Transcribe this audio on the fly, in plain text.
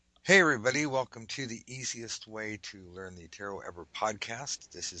Hey, everybody, welcome to the easiest way to learn the tarot ever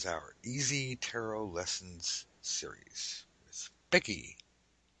podcast. This is our Easy Tarot Lessons series with Becky.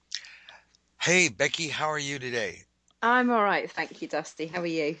 Hey, Becky, how are you today? I'm all right, thank you, Dusty. How are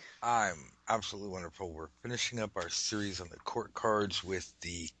you? I'm absolutely wonderful. We're finishing up our series on the court cards with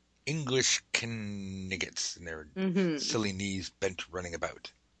the English Kniggets and their Hmm. silly knees bent running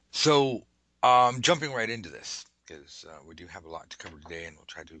about. So, jumping right into this, because we do have a lot to cover today and we'll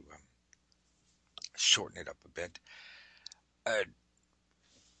try to shorten it up a bit. Uh,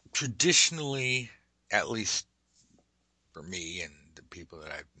 Traditionally, at least for me and the people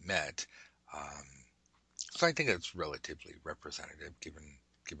that I've met, um, so I think it's relatively representative given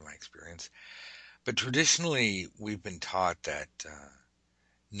my experience. But traditionally, we've been taught that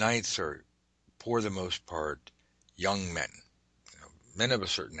knights are, for the most part, young men, men of a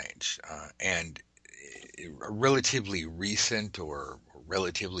certain age, and a relatively recent or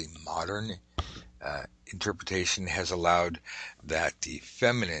relatively modern interpretation has allowed that the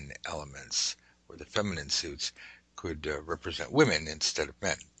feminine elements or the feminine suits could represent women instead of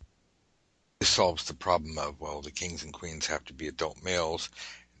men. This solves the problem of, well, the kings and queens have to be adult males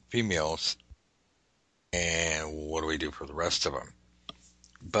and females, and what do we do for the rest of them?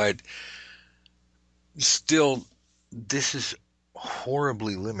 But still, this is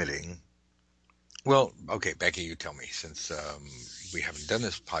horribly limiting. Well, okay, Becky, you tell me, since we haven't done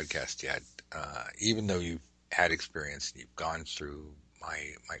this podcast yet, even though you've had experience and you've gone through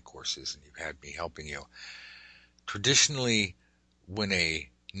my courses and you've had me helping you, traditionally, when a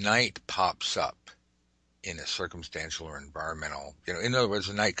knight pops up in a circumstantial or environmental, in other words,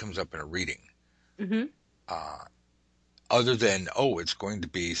 a knight comes up in a reading, Hmm. uh, other than, oh, it's going to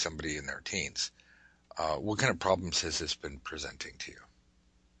be somebody in their teens, what kind of problems has this been presenting to you?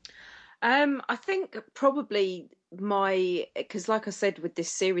 I think probably because, like I said, with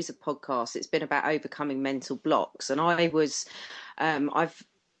this series of podcasts, it's been about overcoming mental blocks, and I've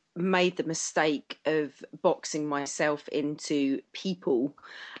made the mistake of boxing myself into people.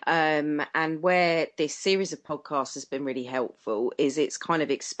 And where this series of podcasts has been really helpful is it's kind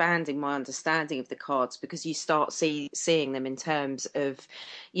of expanding my understanding of the cards because you start seeing them in terms of,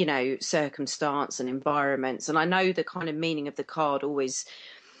 circumstance and environments. And I know the kind of meaning of the card always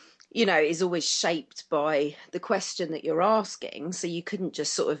is always shaped by the question that you're asking. So you couldn't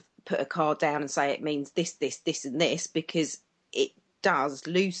just sort of put a card down and say it means this, this, this, and this, because it does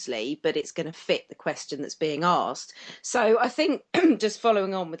loosely, but it's going to fit the question that's being asked. So I think just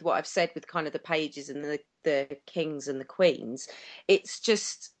following on with what I've said with kind of the pages and the kings and the queens, it's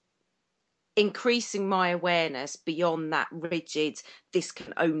just increasing my awareness beyond that rigid, this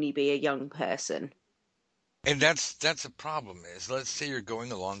can only be a young person. And that's a problem. Is let's say you're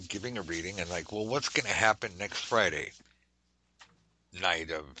going along giving a reading and like, well, what's going to happen next Friday?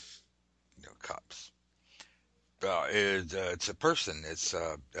 Knight of Cups. It's a person. It's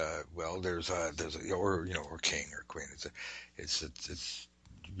well, there's a or king or queen. It's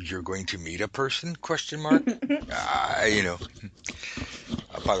you're going to meet a person? Question mark. Uh, you know.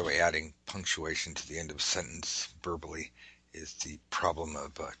 By the way, adding punctuation to the end of a sentence verbally is the problem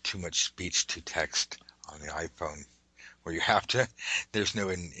of too much speech to text on the iPhone, where you have to. There's no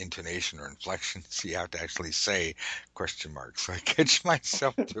intonation or inflection, so you have to actually say question mark. So I catch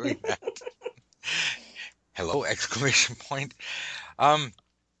myself doing that. Hello! Exclamation point. Um,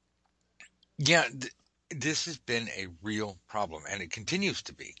 yeah, this has been a real problem, and it continues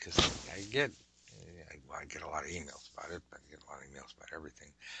to be because I get a lot of emails about it. I get a lot of emails about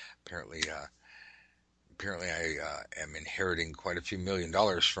everything. Apparently, I am inheriting quite a few $1 million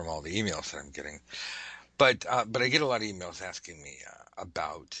from all the emails that I'm getting. But I get a lot of emails asking me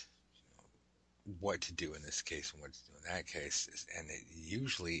about what to do in this case and what to do in that case, and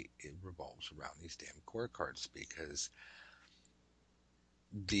it revolves around these damn core cards because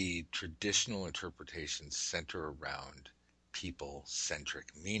the traditional interpretations center around people centric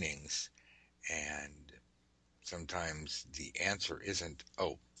meanings, and sometimes the answer isn't,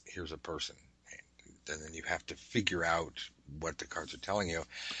 oh, here's a person. And then you have to figure out what the cards are telling you.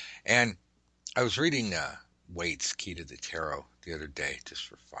 And I was reading Waite's Key to the Tarot the other day just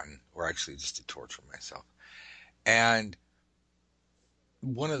for fun, or actually just to torture myself. And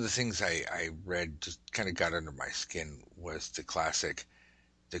one of the things I read just kind of got under my skin was the classic,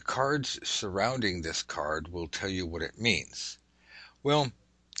 the cards surrounding this card will tell you what it means. Well,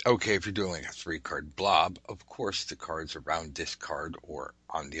 okay, if you're doing like a 3 card blob, of course the cards around this card or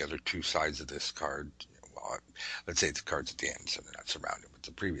on the other two sides of this card, well, let's say the cards at the end, so they're not surrounded with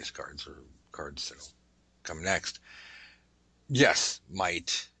the previous cards or cards that'll come next. Yes,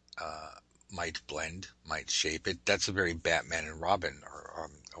 might blend, might shape it. That's a very Batman and Robin, or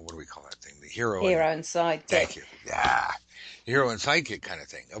what do we hero and Hero and thank sidekick. you. Yeah, hero and sidekick kind of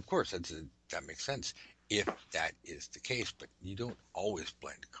thing. Of course, that makes sense if that is the case. But you don't always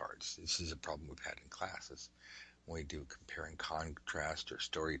blend cards. This is a problem we've had in classes when we do compare and contrast or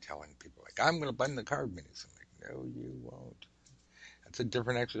storytelling. People are like, I'm going to blend the card meanings. I'm like, no, you won't. That's a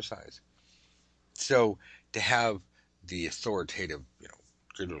different exercise. So to have the authoritative,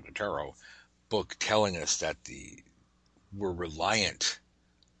 Good of the Tarot book telling us that we're reliant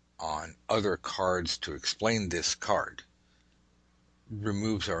on other cards to explain this card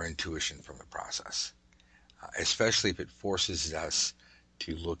removes our intuition from the process, especially if it forces us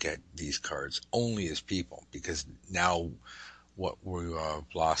to look at these cards only as people, because now what we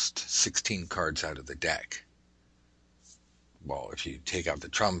lost 16 cards out of the deck. Well, if you take out the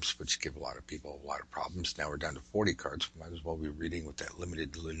trumps, which give a lot of people a lot of problems, now we're down to 40 cards. We might as well be reading with that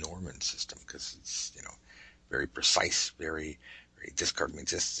limited Lenormand system, because it's very precise, very. This card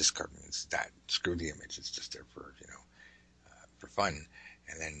means this card means that. Screw the image; it's just there for fun.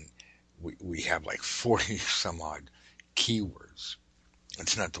 And then we have like 40 some odd keywords.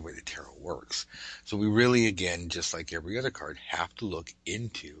 It's not the way the tarot works. So we really, again, just like every other card, have to look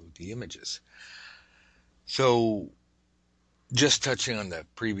into the images. So just touching on the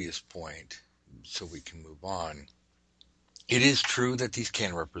previous point so we can move on, it is true that these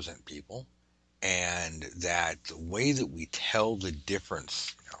can represent people, and that the way that we tell the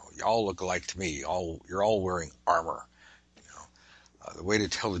difference, y'all look alike to me, you're all wearing armor. The way to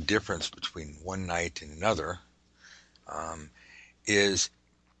tell the difference between one knight and another is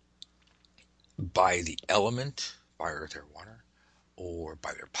by the element, fire, earth, air, water, or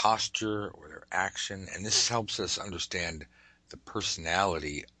by their posture or their action. And this helps us understand the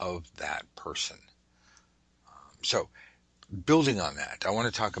personality of that person. So, building on that, I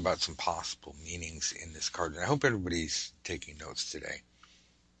want to talk about some possible meanings in this card. And I hope everybody's taking notes today,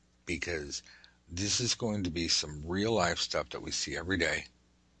 because this is going to be some real life stuff that we see every day.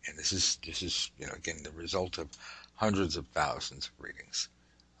 And this is again, the result of hundreds of thousands of readings.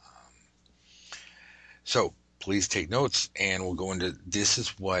 So please take notes, and we'll go into this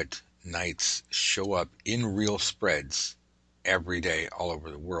is what knights show up in real spreads every day all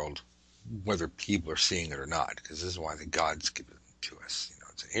over the world, whether people are seeing it or not, because this is why the gods give it to us.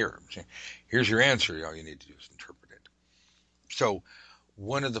 It's here's your answer. All you need to do is interpret it. So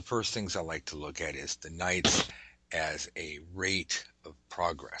one of the first things I like to look at is the knights as a rate of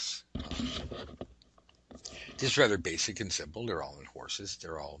progress. This is rather basic and simple. They're all on horses.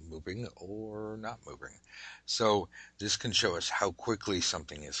 They're all moving or not moving. So this can show us how quickly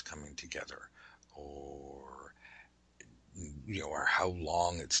something is coming together, or or how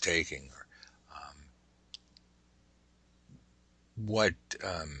long it's taking, or what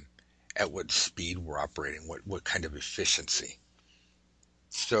at what speed we're operating, what kind of efficiency.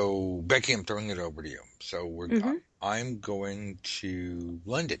 So Becky, I'm throwing it over to you. So Mm-hmm. I'm going to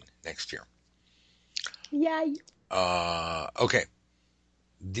London next year. Yay. Okay.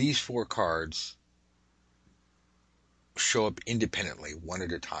 These four cards show up independently, one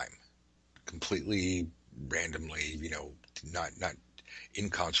at a time, completely randomly, not in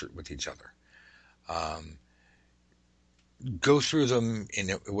concert with each other. Um, go through them in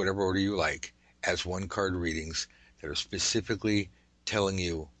whatever order you like as one card readings that are specifically telling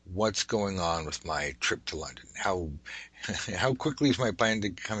you what's going on with my trip to London. How quickly is my plan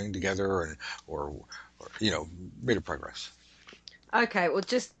coming together, and or rate of progress. Okay, well,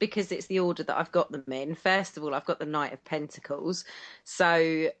 just because it's the order that I've got them in, first of all, I've got the Knight of Pentacles.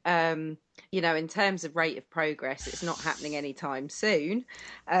 So, in terms of rate of progress, it's not happening anytime soon,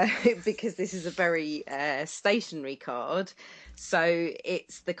 because this is a very stationary card. So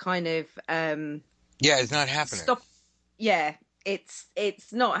it's the kind of Yeah, it's not happening. stop. Yeah, it's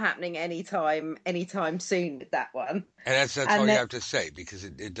not happening anytime soon with that one. And that's all And you then have to say, because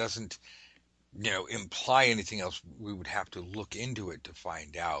it doesn't imply anything else. We would have to look into it to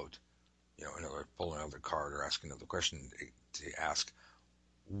find out, pull another card or ask another question to ask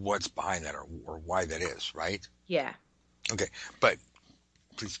what's behind that, or why that is, right? yeah. Okay, but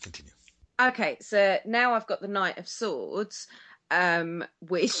please continue. Okay, so now I've got the Knight of Swords,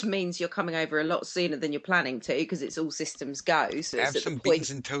 which means you're coming over a lot sooner than you're planning to, because it's all systems go. So it's Have at the some point.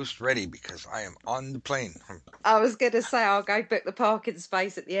 beans and toast ready, because I am on the plane. I was going to say I'll go book the parking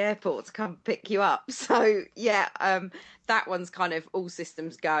space at the airport to come pick you up. So yeah, that one's kind of all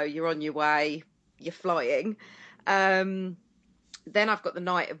systems go. You're on your way. You're flying. Um, then I've got the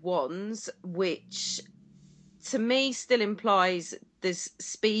Knight of Wands, which to me still implies there's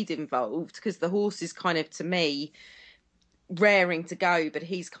speed involved, because the horse is kind of, to me, raring to go, but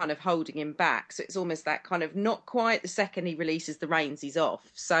he's kind of holding him back. So it's almost that kind of not quite the second he releases the reins, he's off.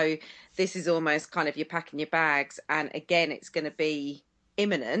 So this is almost kind of you're packing your bags, and again, it's going to be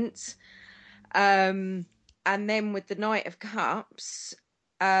imminent. Um, and then with the Knight of Cups,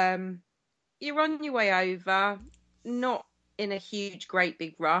 um, you're on your way over, not in a huge, great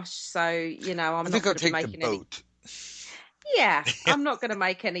big rush. So, I I'm think not I'll going to be take the making any. boat. Yeah, I'm not going to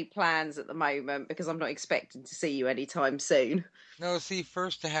make any plans at the moment because I'm not expecting to see you anytime soon. No, see,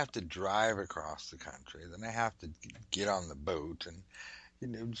 first I have to drive across the country, then I have to get on the boat,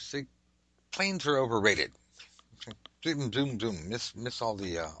 and say planes are overrated. Zoom, zoom, zoom. Miss all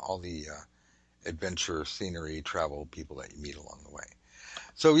the adventure, scenery, travel people that you meet along the way.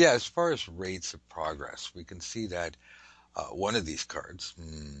 So yeah, as far as rates of progress, we can see that one of these cards,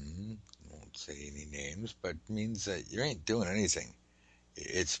 won't say any names, but means that you ain't doing anything.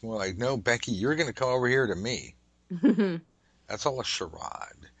 It's more like, no, Becky, you're going to come over here to me. That's all a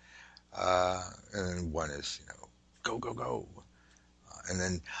charade. And then one is, go, go, go. And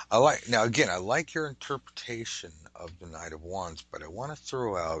then now again, I like your interpretation of the Knight of Wands, but I want to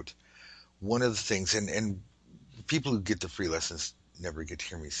throw out one of the things, and people who get the free lessons never get to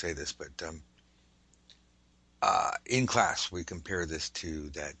hear me say this, but in class we compare this to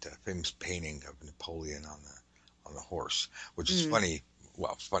that famous painting of Napoleon on the horse, which is Mm. funny.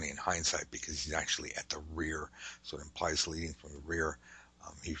 Well, it's funny in hindsight because he's actually at the rear, so it implies leading from the rear.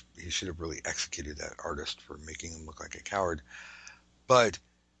 He should have really executed that artist for making him look like a coward. But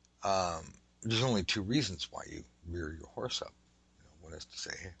there's only two reasons why you rear your horse up. One is to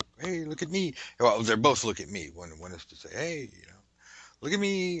say, "Hey, look at me." Well, they're both look at me. One is to say, "Hey, look at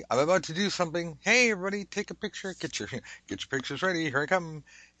me. I'm about to do something. Hey, everybody, take a picture. Get your pictures ready. Here I come."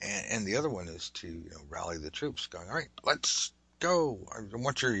 And the other one is to rally the troops, going, "All right, let's go. I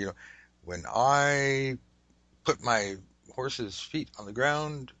want when I put my horse's feet on the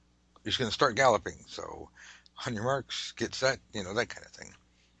ground, he's going to start galloping. So on your marks, get set. That kind of thing."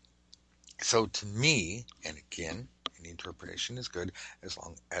 So to me, and again, any interpretation is good as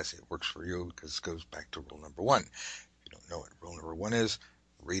long as it works for you, because it goes back to rule number one. If you don't know what rule number one is,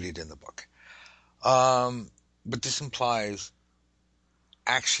 read it in the book. But this implies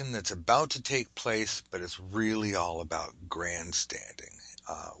action that's about to take place, but it's really all about grandstanding.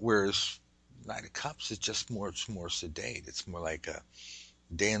 Whereas Knight of Cups is just it's more sedate. It's more like a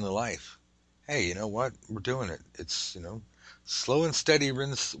day in the life. Hey, you know what? We're doing it. It's slow and steady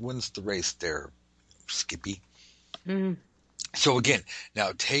wins the race there, Skippy. Mm. So again,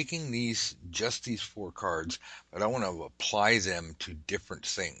 now taking these four cards, but I want to apply them to different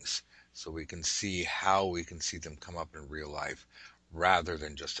things so we can see how we can see them come up in real life rather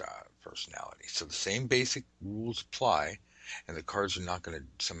than just a personality. So the same basic rules apply, and the cards are not going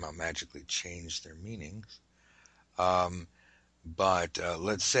to somehow magically change their meanings. Um, but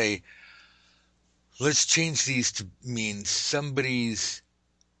let's change these to mean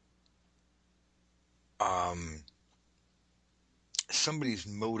um, somebody's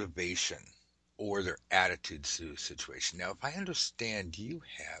motivation or their attitudes to a situation. Now, if I understand, you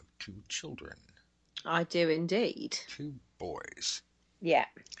have two children, I do indeed. two boys. Yeah.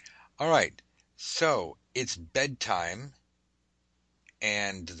 All right, so it's bedtime,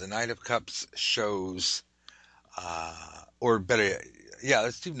 and the Knight of Cups shows, or better, yeah,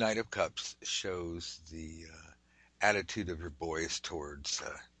 let's do Knight of Cups shows the attitude of your boys towards,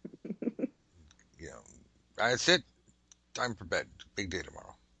 you know, that's it, time for bed, big day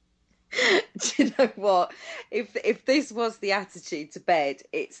tomorrow. Do you know what? If this was the attitude to bed,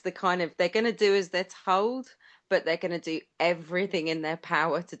 it's the kind of they're going to do as they're told, but they're going to do everything in their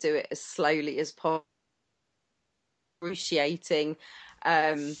power to do it as slowly as possible. Appreciating,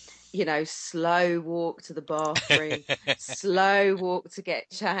 um, slow walk to the bathroom, slow walk to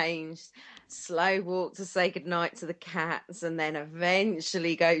get changed, slow walk to say goodnight to the cats, and then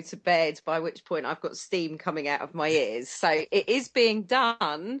eventually go to bed, by which point I've got steam coming out of my ears. So it is being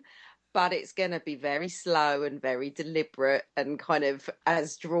done, but it's going to be very slow and very deliberate and kind of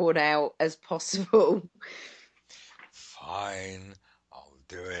as drawn out as possible. Fine, I'll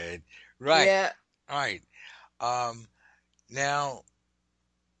do it. Right, Yeah. all right. Um, Now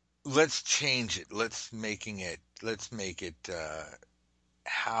let's change it. Let's make it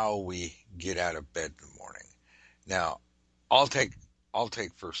how we get out of bed in the morning. Now, I'll take I'll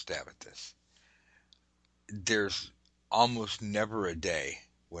take first stab at this. There's almost never a day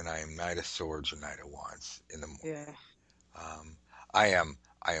when I am Knight of Swords or Knight of Wands in the morning. Yeah. Um, I am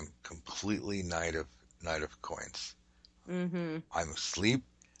completely Knight of Coins. Mm-hmm. I'm asleep.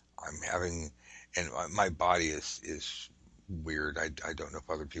 I'm having, and my body is weird. I don't know if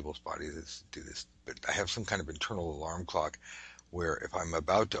other people's bodies do this, but I have some kind of internal alarm clock where if I'm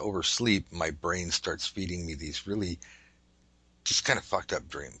about to oversleep, my brain starts feeding me these really just kind of fucked up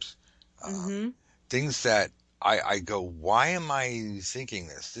dreams. Um, Mm-hmm. Things that I go, why am I thinking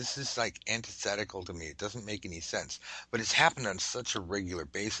this? This is like antithetical to me. It doesn't make any sense. But it's happened on such a regular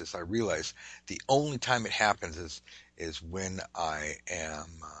basis. I realize the only time it happens is when I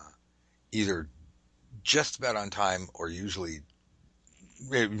am either just about on time or usually,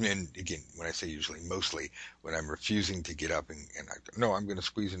 and again, when I say usually, mostly when I'm refusing to get up and I go, no, I'm going to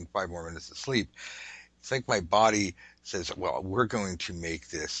squeeze in 5 more minutes of sleep. It's like my body says, well, we're going to make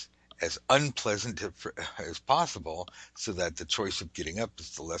this as unpleasant as possible so that the choice of getting up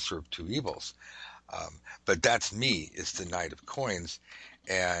is the lesser of two evils. But that's me. It's the Knight of Coins.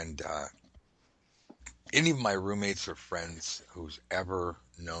 And any of my roommates or friends who's ever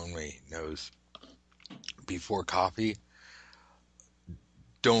known me knows before coffee,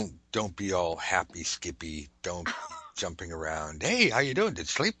 don't be all happy, skippy. Don't be jumping around. Hey, how you doing? Did you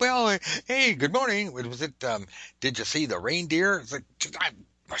sleep well? Hey, good morning. Was it? Did you see the reindeer? It's like I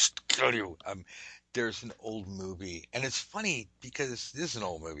must kill you. There's an old movie, and it's funny because this is an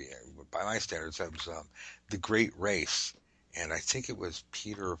old movie by my standards. That was The Great Race, and I think it was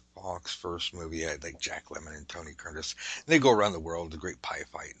Peter Falk's first movie. I had like Jack Lemmon and Tony Curtis. And they go around the world, the Great Pie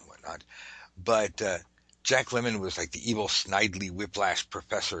Fight and whatnot. But Jack Lemmon was like the evil Snidely Whiplash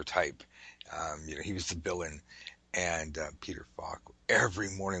professor type. He was the villain, and Peter Falk every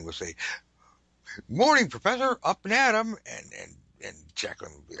morning would say, "Morning, Professor, up and at 'em," and Jack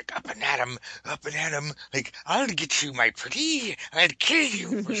Lemmon would be like, "Up and at 'em, up and at 'em, like I'll get you, my pretty, I'll kill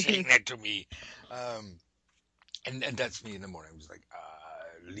you for saying that to me." Um, and that's me in the morning. I was like,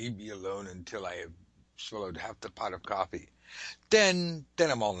 "Leave me alone until I have swallowed half the pot of coffee." Then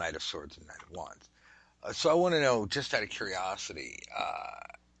I'm all Knight of Swords and Knight of Wands. So I want to know, just out of curiosity,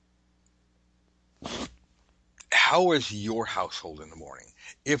 how is your household in the morning?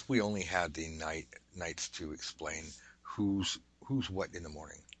 If we only had the nights to explain who's what in the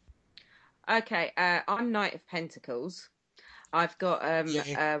morning. Okay, I'm Knight of Pentacles. I've got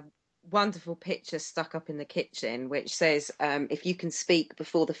Yay! a wonderful picture stuck up in the kitchen which says, if you can speak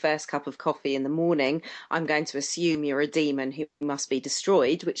before the first cup of coffee in the morning, I'm going to assume you're a demon who must be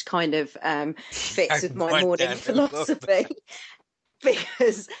destroyed, which kind of I fits with my want morning that. I love philosophy. that.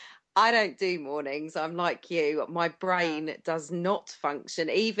 Because I don't do mornings. I'm like you. My brain does not function,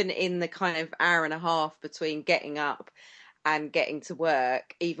 even in the kind of hour and a half between getting up and getting to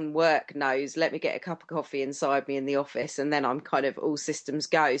work. Even work knows, let me get a cup of coffee inside me in the office, and then I'm kind of all systems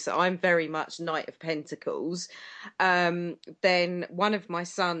go. So I'm very much Knight of Pentacles. Then one of my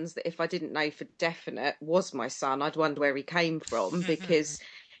sons, that if I didn't know for definite was my son, I'd wonder where he came from, because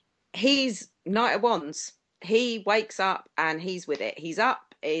he's Knight of Wands. He wakes up and he's with it. He's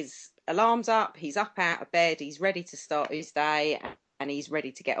up, his alarm's up, he's up out of bed, he's ready to start his day, and he's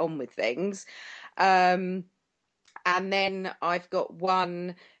ready to get on with things. Um, and then I've got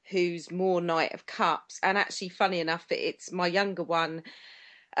one who's more Knight of Cups. And actually, funny enough, it's my younger one,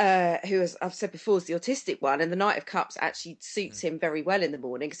 who, as I've said before, is the autistic one, and the Knight of Cups actually suits him very well in the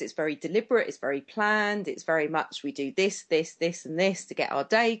morning because it's very deliberate, it's very planned, it's very much we do this, this, this, and this to get our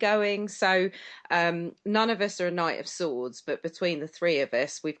day going. So none of us are a Knight of Swords, but between the three of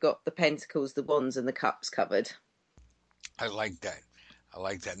us, we've got the Pentacles, the Wands, and the Cups covered. I like that. I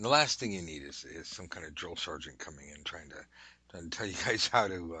like that. And the last thing you need is some kind of drill sergeant coming in trying to tell you guys how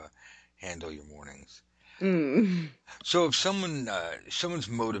to handle your mornings. Mm. So if someone's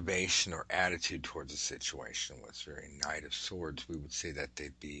motivation or attitude towards a situation was very Knight of Swords, we would say that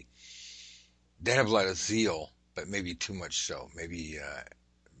they have a lot of zeal, but maybe too much so. Maybe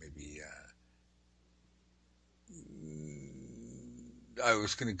I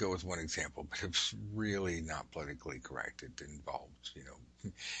was going to go with one example, but it's really not politically correct. It involved,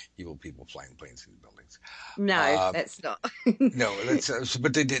 evil people flying planes into buildings. No, Uh, that's not. no, that's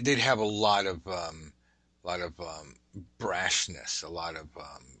but they'd have a lot of brashness, a lot of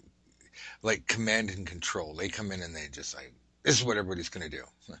like command and control. They come in and they just like, this is what everybody's going to do.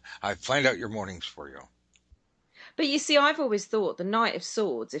 I planned out your mornings for you. But you see, I've always thought the Knight of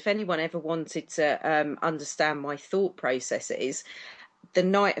Swords, if anyone ever wanted to understand my thought processes, the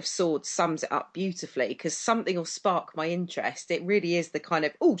Knight of Swords sums it up beautifully, because something will spark my interest. It really is the kind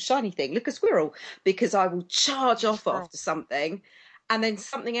of, oh, shiny thing, look, a squirrel, because I will charge Yes, off bro. after something, and then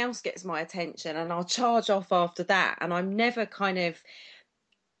something else gets my attention and I'll charge off after that. And I'm never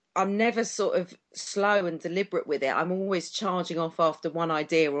sort of slow and deliberate with it. I'm always charging off after one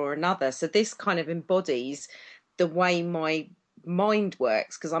idea or another. So this kind of embodies the way my mind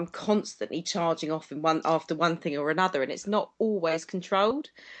works, because I'm constantly charging off in one after one thing or another, and it's not always controlled.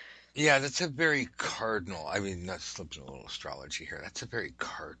 Yeah, that's a very cardinal. I mean, not slipping a little astrology here. That's a very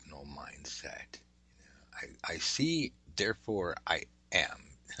cardinal mindset. I see, therefore I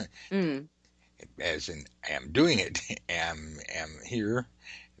am, Mm. as in I am doing it. Am here.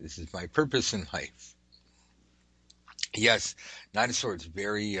 This is my purpose in life. Yes, Nine of Swords,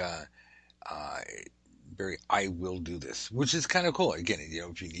 uh, very. I will do this, which is kind of cool. Again,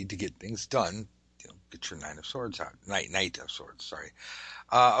 if you need to get things done, get your Nine of Swords out. Knight of Swords. Sorry.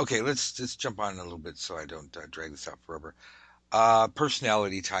 Okay, let's just jump on a little bit so I don't drag this out forever.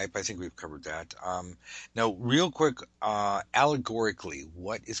 Personality type, I think we've covered that. Now, real quick, allegorically,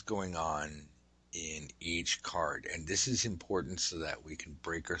 what is going on in each card? And this is important so that we can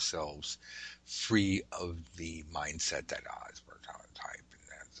break ourselves free of the mindset that is personality type,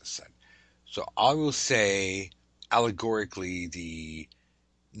 and as I said. So I will say, allegorically, the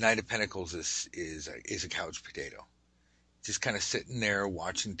Knight of Pentacles is a couch potato, just kind of sitting there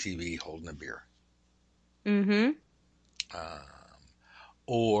watching TV, holding a beer. Mm-hmm. Um,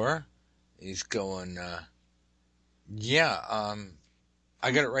 or he's going, yeah,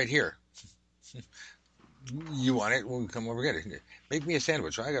 I got it right here. You want it? We'll come over get it. Make me a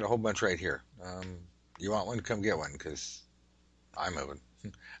sandwich. I got a whole bunch right here. You want one? Come get one, because I'm moving.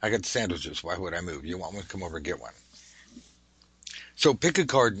 I got the sandwiches. Why would I move? You want one? Come over and get one. So pick a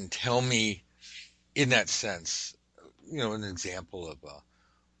card and tell me, in that sense, an example of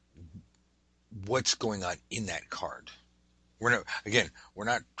what's going on in that card. We're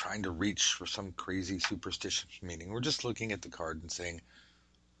not trying to reach for some crazy superstitious meaning. We're just looking at the card and saying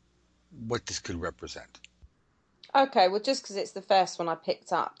what this could represent. Okay, well, just because it's the first one I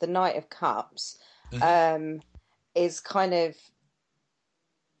picked up, the Knight of Cups, Mm-hmm. um, is kind of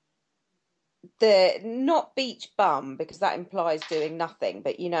the not beach bum, because that implies doing nothing,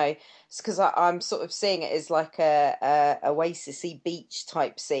 but it's because I'm sort of seeing it as like a oasisy beach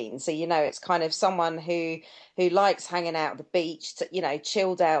type scene. So it's kind of someone who likes hanging out at the beach, to,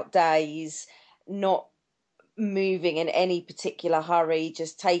 chilled out days, not moving in any particular hurry,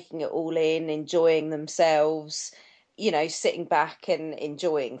 just taking it all in, enjoying themselves, sitting back and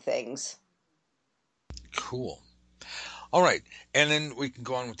enjoying things. Cool. All right, and then we can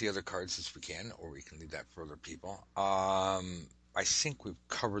go on with the other cards as we can, or we can leave that for other people. I think we've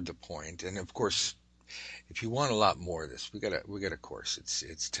covered the point, and of course, if you want a lot more of this, we got a course.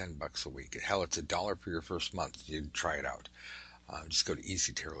 It's $10 a week. Hell, it's $1 for your first month. You try it out. Just go to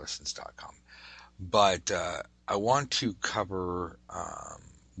easytarolessons.com. But I want to cover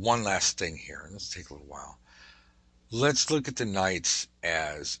one last thing here, and let's take a little while. Let's look at the knights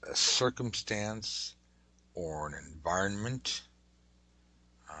as a circumstance or an environment,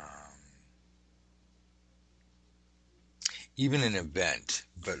 um, even an event.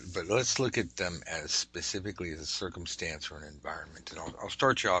 But let's look at them as specifically as a circumstance or an environment. And I'll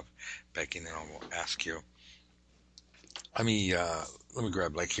start you off, Becky, and then I'll ask you. Let me uh, let me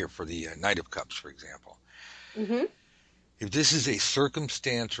grab like here for the Knight of Cups, for example. Hmm. If this is a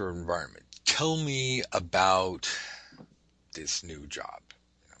circumstance or environment, tell me about this new job.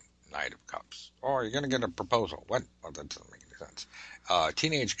 Knight of Cups. Oh, you're going to get a proposal. What? Well, that doesn't make any sense.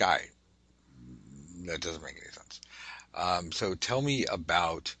 Teenage guy. That doesn't make any sense. So tell me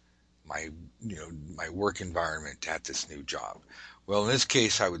about my, my work environment at this new job. Well, in this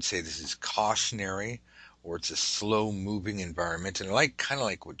case, I would say this is cautionary, or it's a slow-moving environment, and I kind of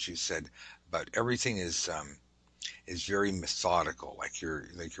like what you said about everything is very methodical. Like your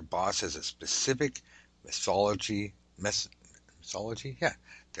boss has a specific mythology, mythology, yeah,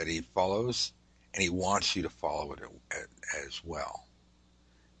 that he follows, and he wants you to follow it as well.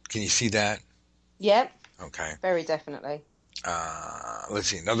 Can you see that? Yep, Okay. very definitely. Let's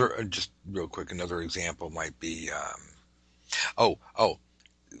see. Another, just real quick, another example might be, oh,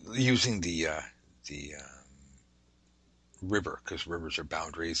 using the river, because rivers are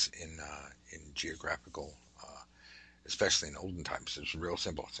boundaries in geographical, especially in olden times. It's real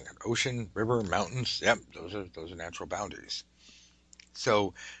simple. It's like an ocean, river, mountains. Yep, those are natural boundaries.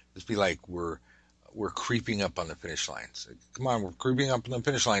 So just be like we're creeping up on the finish line. So, come on, we're creeping up on the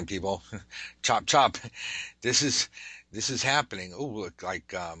finish line, people. Chop chop. This is this is happening. Oh, look,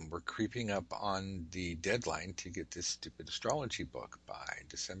 like we're creeping up on the deadline to get this stupid astrology book by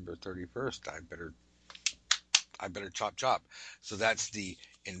December 31st. I better chop chop. So that's the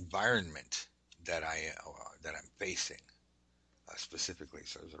environment that I'm facing specifically.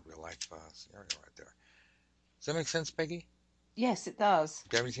 So there's a real life scenario right there. Does that make sense, Peggy? Yes, it does.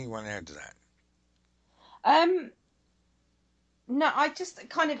 Do you have anything you want to add to that? Um, no, I just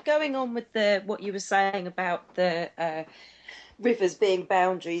kind of going on with the what you were saying about rivers being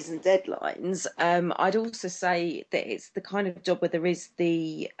boundaries and deadlines, I'd also say that it's the kind of job where there is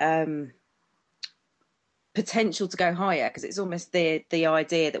the potential to go higher, because it's almost the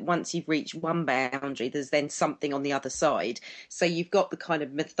idea that once you've reached one boundary, there's then something on the other side. So you've got the kind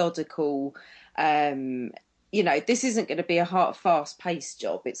of methodical, um, this isn't going to be a hard, fast paced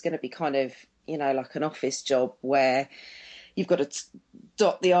job. It's going to be kind of, like an office job where you've got to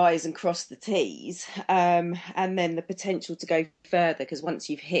dot the I's and cross the T's, and then the potential to go further, because once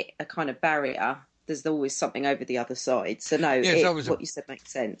you've hit a kind of barrier, there's always something over the other side. So no, Yeah, it's always a what you said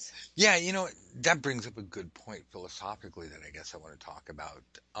makes sense. yeah. That brings up a good point philosophically that I guess I want to talk about.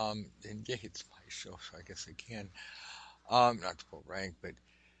 And yeah, it's my show, so I guess I can. Not to quote rank, but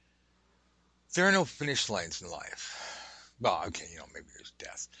there are no finish lines in life. Well, okay, maybe there's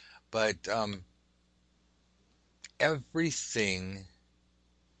death, but everything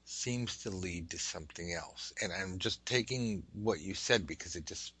seems to lead to something else. And I'm just taking what you said because it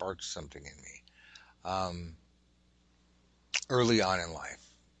just sparked something in me. Um, Early on in life,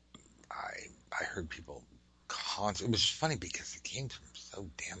 I I heard people constantly. It was funny because it came from so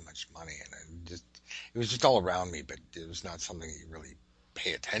damn much money, and it was just all around me. But it was not something that you really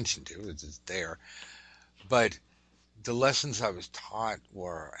pay attention to. It was just there. But the lessons I was taught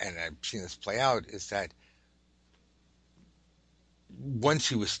were, and I've seen this play out, is that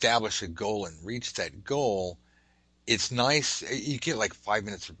once you establish a goal and reach that goal, it's nice. You get like 5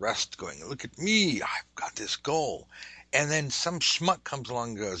 minutes of rest going, look at me, I've got this goal. And then some schmuck comes along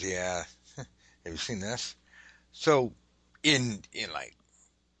and goes, yeah, have you seen this? So in like,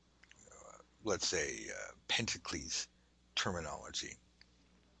 let's say, Pentacles terminology,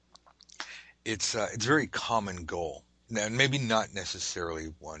 it's a very common goal. Now, maybe not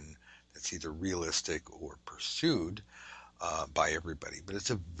necessarily one that's either realistic or pursued by everybody, but it's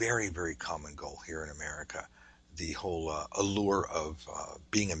a very, very common goal here in America. The whole allure of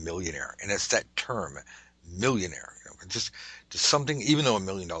being a millionaire, and it's that term, millionaire. Just something. Even though $1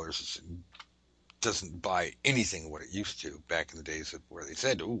 million doesn't buy anything what it used to back in the days of where they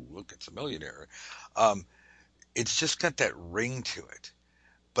said, "Oh, look, it's a millionaire." Um, it's just got that ring to it.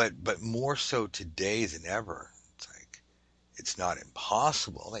 But more so today than ever. It's like it's not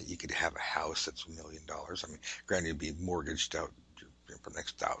impossible that you could have a house that's $1 million. I mean, granted, it'd be mortgaged out for the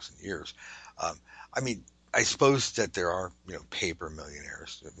next 1,000 years. Um, I mean, I suppose that there are, paper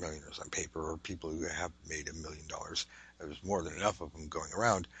millionaires, millionaires on paper, or people who have made $1 million. There's more than enough of them going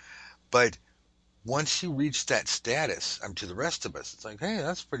around. But once you reach that status, to the rest of us, it's like, hey,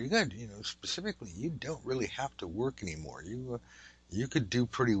 that's pretty good. Specifically, you don't really have to work anymore. You could do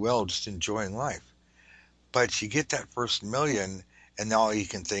pretty well just enjoying life. But you get that first million, and all you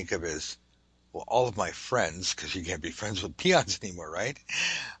can think of is, well, all of my friends, because you can't be friends with peons anymore, right?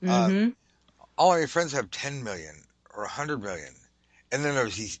 Uh, Mm-hmm. all of my friends have 10 million or 100 million. And then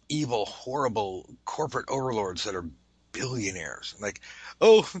there's these evil, horrible corporate overlords that are billionaires. Like,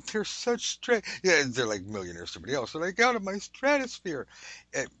 oh, they're such yeah, they're like millionaires to somebody else. They're like out of my stratosphere.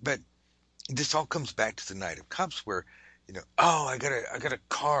 But this all comes back to the Knight of Cups, where, oh, I got a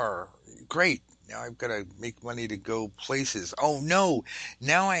car, great. Now I've got to make money to go places. Oh no,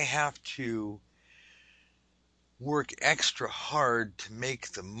 now I have to work extra hard to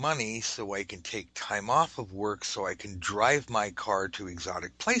make the money so I can take time off of work so I can drive my car to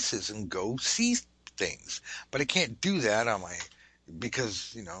exotic places and go see things. But I can't do that on my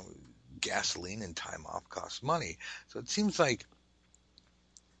because, gasoline and time off costs money. So it seems like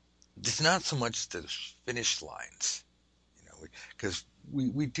it's not so much the finish lines, because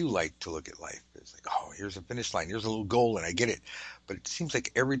we do like to look at life as like, oh, here's a finish line, here's a little goal, and I get it. But it seems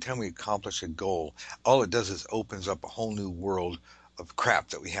like every time we accomplish a goal, all it does is opens up a whole new world of crap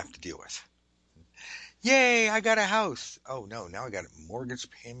that we have to deal with. Yay, I got a house. Oh no, now I got mortgage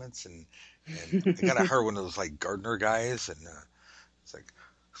payments, and I got to hire one of those like gardener guys, and it's like,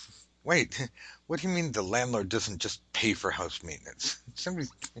 wait, what do you mean the landlord doesn't just pay for house maintenance?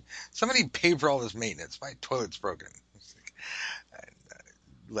 Somebody pay for all this maintenance. My toilet's broken. And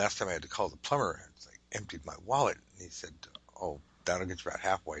last time I had to call the plumber, it's like emptied my wallet, and he said, "Oh, that'll get you about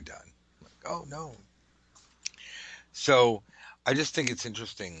halfway done." I'm like, "Oh no." So I just think it's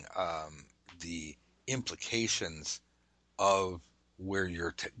interesting, the implications of where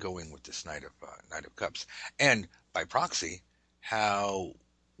you're going with this Knight of Cups, and by proxy, how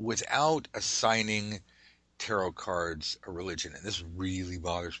without assigning tarot cards a religion, and this really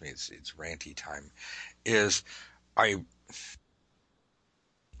bothers me. It's ranty time. Is I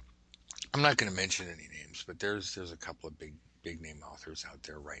I'm not going to mention any names, but there's a couple of big name authors out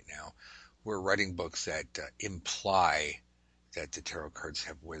there right now who are writing books that imply that the tarot cards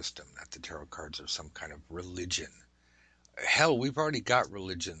have wisdom, that the tarot cards are some kind of religion. hell, we've already got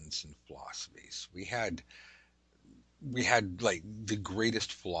religions and philosophies. We had like the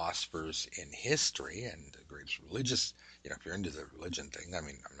greatest philosophers in history and the greatest religious. If you're into the religion thing, I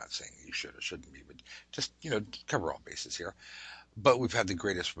mean, I'm not saying you should or shouldn't be, but just cover all bases here. But we've had the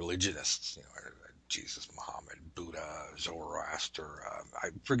greatest religionists. Jesus, Muhammad, Buddha, Zoroaster.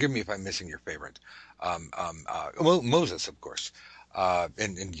 Forgive me if I'm missing your favorite. Well, Moses, of course, and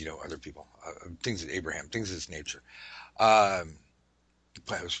other people. Things that Abraham, things of this nature. Um,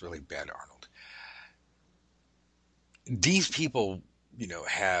 but it was really bad, Arnold. These people,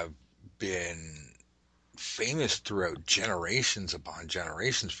 have been famous throughout generations upon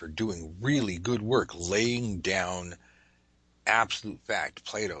generations for doing really good work, laying down absolute fact.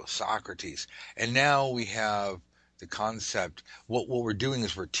 Plato, Socrates, and now we have the concept. What we're doing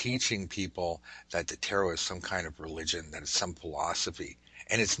is we're teaching people that the tarot is some kind of religion, that it's some philosophy,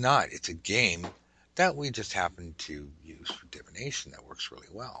 and it's not. It's a game that we just happen to use for divination that works really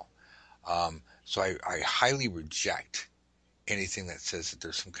well. So I highly reject anything that says that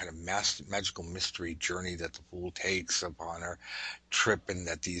there's some kind of magical mystery journey that the fool takes upon our trip, and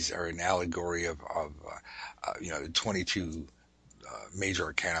that these are an allegory of the 22 major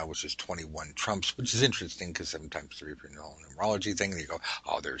arcana, which is 21 trumps, which is interesting because 7 times 3 if you're in the numerology thing, and you go,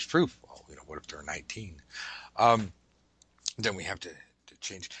 oh, there's proof. Well, what if there are 19? Um, then we have to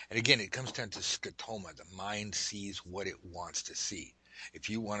change. And again, it comes down to scotoma. The mind sees what it wants to see. If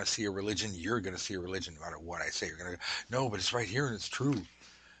you want to see a religion, you're going to see a religion no matter what I say. You're going to go, no, but it's right here and it's true.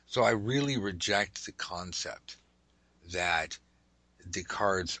 So I really reject the concept that the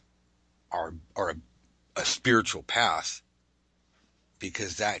cards are a spiritual path,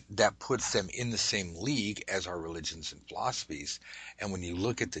 because that puts them in the same league as our religions and philosophies. And when you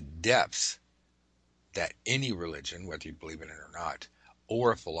look at the depths that any religion, whether you believe in it or not,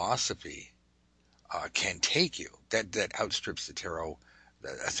 or a philosophy can take you, that outstrips the tarot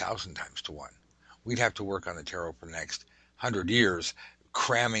 1,000 times to one. We'd have to work on the tarot for the next 100 years,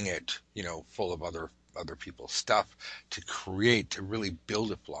 cramming it, full of other people's stuff to really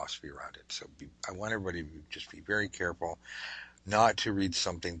build a philosophy around it. So I want everybody to just be very careful not to read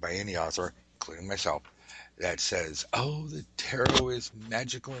something by any author, including myself, that says, oh, the tarot is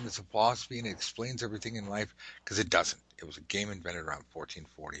magical and it's a philosophy and it explains everything in life, because it doesn't. It was a game invented around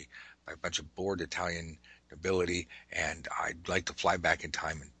 1440 by a bunch of bored Italian nobility, and I'd like to fly back in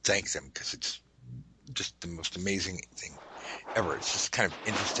time and thank them, because it's just the most amazing thing ever. It's just kind of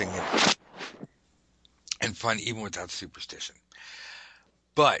interesting and fun, even without superstition.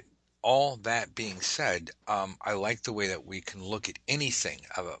 But all that being said, I like the way that we can look at anything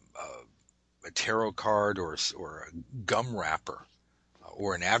of a tarot card or a gum wrapper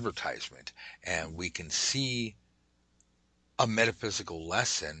or an advertisement, and we can see a metaphysical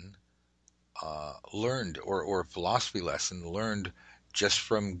lesson learned, or a philosophy lesson learned just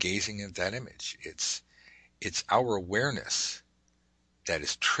from gazing at that image. It's our awareness that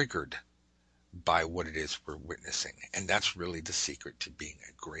is triggered by what it is we're witnessing, and that's really the secret to being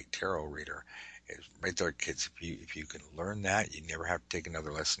a great tarot reader. Is right there, kids. If you can learn that, you never have to take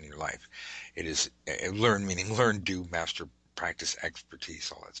another lesson in your life. It is learn, meaning learn, do, master, practice,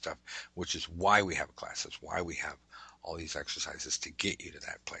 expertise, all that stuff, which is why we have classes, why we have all these exercises to get you to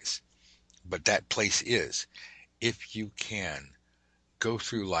that place. But that place is, if you can go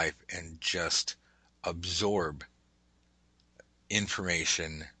through life and just absorb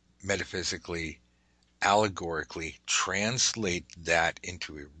information metaphysically, allegorically, translate that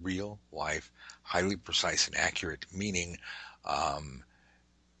into a real life, highly precise and accurate meaning, um,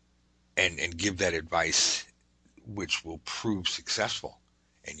 and give that advice which will prove successful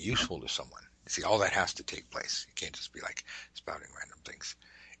and useful to someone. See, all that has to take place. You can't just be like spouting random things.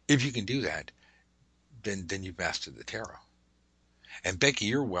 If you can do that, then you've mastered the tarot. And Becky,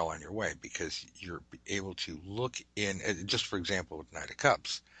 you're well on your way, because you're able to look in, just for example, with Knight of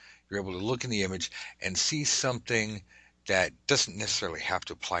Cups, you're able to look in the image and see something that doesn't necessarily have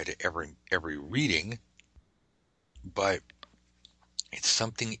to apply to every reading, but it's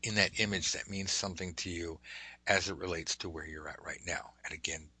something in that image that means something to you as it relates to where you're at right now. And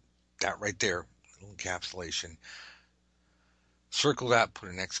again, that right there, little encapsulation, circle that, put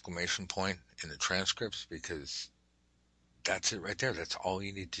an exclamation point in the transcripts, because that's it right there. That's all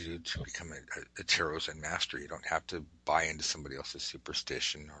you need to do to become a tarot Zen master. You don't have to buy into somebody else's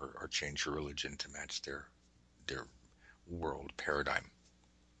superstition, or change your religion to match their world paradigm.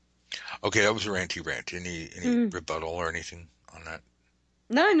 Okay, that was a ranty rant. Any Mm. rebuttal or anything on that?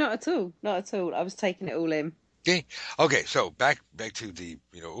 No, not at all. Not at all. I was taking it all in. Okay. Okay, so back to the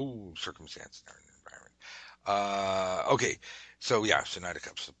circumstance and environment. Okay, So yeah, so Knight of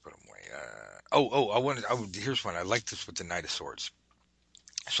Cups. Let's put them away. I wanted. Here's one. I like this with the Knight of Swords.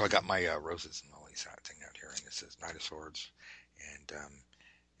 So I got my roses and lilies out thing out here, and it says Knight of Swords, and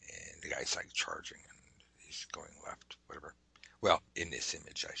the guy's like charging, and he's going left, whatever. Well, in this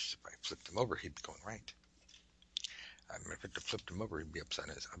image, if I flipped him over, he'd be going right. If I flipped him over, he'd be on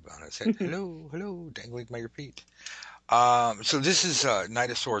his head. Hello, hello, dangling by your feet. So this is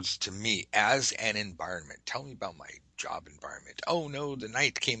Knight of Swords to me as an environment. Tell me about my job environment. Oh no, the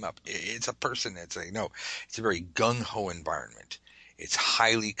knight came up. It's a person. It's a no. It's a very gung ho environment. It's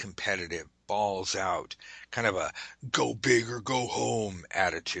highly competitive, balls out, kind of a go big or go home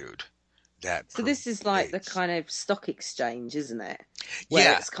attitude that So this is like the pervades. kind of stock exchange, isn't it? Where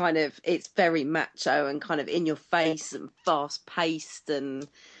Yeah, it's kind of it's very macho and kind of in your face and fast paced and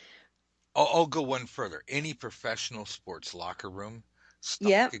I'll go one further. Any professional sports locker room, stock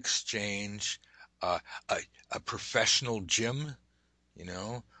yeah, exchange, uh, a, a professional gym, you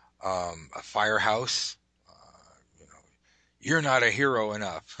know, a firehouse. You know, you're not a hero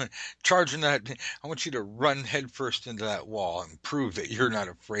enough. Charging that, I want you to run headfirst into that wall and prove that you're not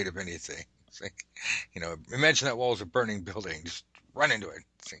afraid of anything. It's like, imagine that wall is a burning building. Just run into it.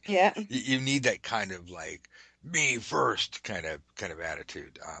 Like, yeah. you need that kind of like me first kind of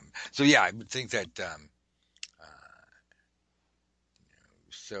attitude. So yeah, I would think that. Uh,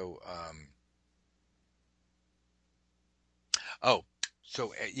 so oh,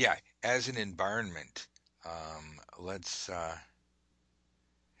 so yeah, as an environment, let's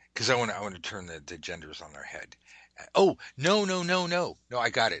because I want to turn the genders on their head. Oh no! I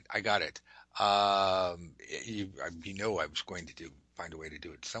got it. I got it. I was going to find a way to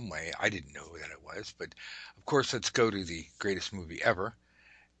do it some way. I didn't know that it was, but of course, let's go to the greatest movie ever.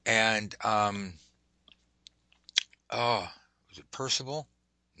 And oh, was it Percival?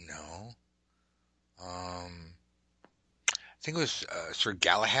 No. I think it was Sir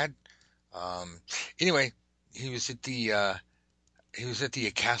Galahad. Um, anyway, he was at the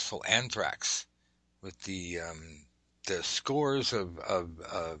Castle Anthrax with the scores of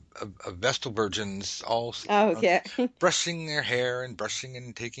Vestal virgins all Oh yeah. brushing their hair and brushing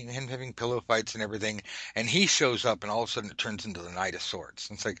and taking and having pillow fights and everything. And he shows up, and all of a sudden it turns into the Knight of Swords.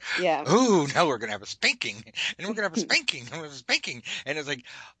 And it's like, Yeah. ooh, now we're gonna have a spanking, and we're gonna have a spanking, and we're gonna have a spanking. And it's like,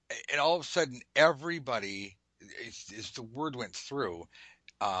 and all of a sudden everybody, as the word went through,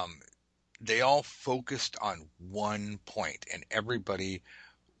 um, they all focused on one point, and everybody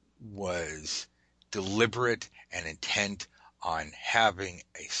was deliberate and intent on having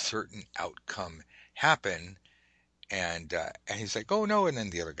a certain outcome happen. And he's like, oh no, and then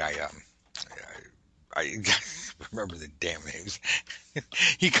the other guy, I remember the damn names.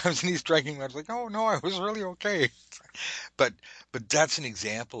 He comes and he's striking me. I was like, oh no, I was really okay. But but that's an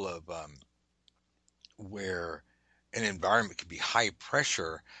example of where an environment can be high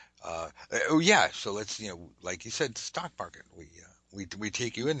pressure. Oh yeah, so let's like you said, stock market. We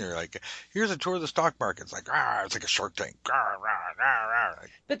take you in there like here's a tour of the stock market. It's like it's like a Shark Tank. Rah, rah, rah, rah.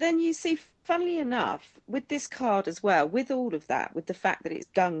 But then you see, funnily enough, with this card as well, with all of that, with the fact that it's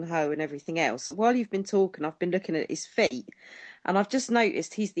gung ho and everything else, while you've been talking, I've been looking at his feet and I've just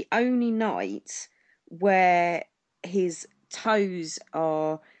noticed he's the only knight where his toes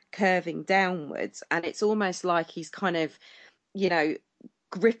are curving downwards and it's almost like he's kind of, you know,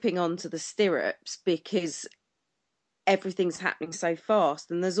 gripping onto the stirrups because everything's happening so fast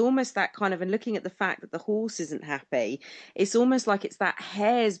and there's almost that kind of, and looking at the fact that the horse isn't happy, it's almost like it's that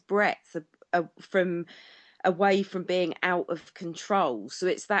hair's breadth from away from being out of control. So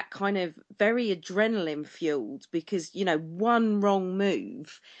it's that kind of very adrenaline fueled because one wrong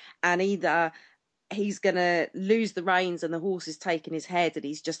move and either he's going to lose the reins and the horse is taking his head and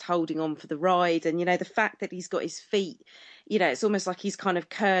he's just holding on for the ride. And the fact that he's got his feet, it's almost like he's kind of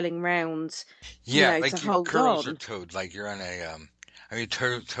curling round, Yeah, to like your hold curls are on. toed, like you're on a I mean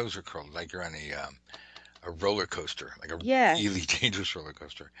toes are curled, like you're on a roller coaster, like a really Yes. dangerous roller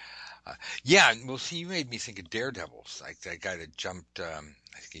coaster. Uh, yeah, well, see, you made me think of Daredevils, like that guy that jumped. I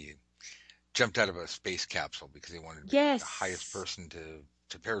think he jumped out of a space capsule because he wanted to be the highest Yes. person to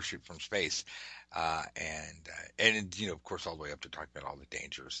parachute from space, and of course all the way up to talking about all the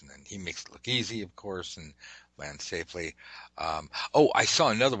dangers, and then he makes it look easy, of course, and lands safely. Oh, I saw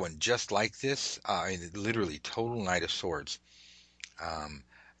another one just like this. Literally total Knight of Swords.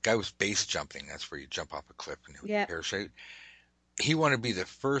 Guy was base jumping. That's where you jump off a cliff and Yeah. parachute. He wanted to be the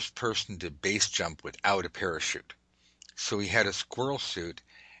first person to base jump without a parachute. So he had a squirrel suit,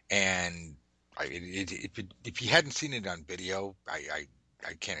 and if you hadn't seen it on video, I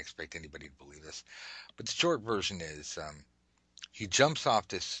can't expect anybody to believe this. But the short version is he jumps off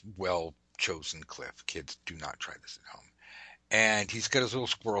this well chosen cliff. Kids, do not try this at home. and he's got his little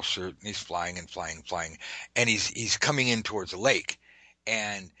squirrel suit, and he's flying and flying and flying, and he's coming in towards the lake,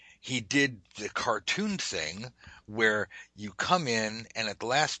 and he did the cartoon thing where you come in, and at the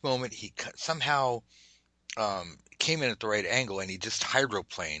last moment he somehow came in at the right angle, and he just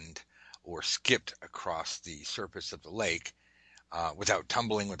hydroplaned or skipped across the surface of the lake, without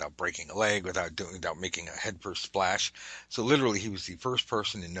tumbling, without breaking a leg, without making a headfirst splash. So literally, he was the first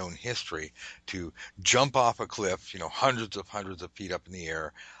person in known history to jump off a cliff, hundreds of feet up in the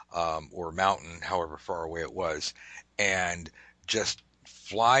air, or a mountain, however far away it was, and just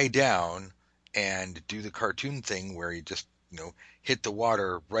fly down and do the cartoon thing where he just hit the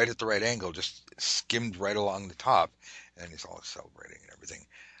water right at the right angle, just skimmed right along the top, and he's all celebrating and everything.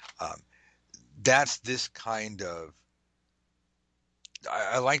 Um, that's this kind of,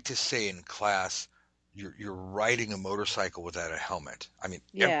 I like to say in class, you're riding a motorcycle without a helmet. I mean,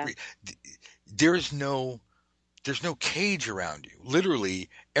 Yeah. there's no there's no cage around you. Literally,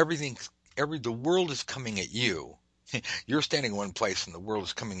 everything, the world is coming at you. You're standing in one place, and the world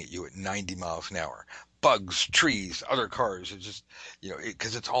is coming at you at 90 miles an hour. Bugs, trees, other cars. It's just,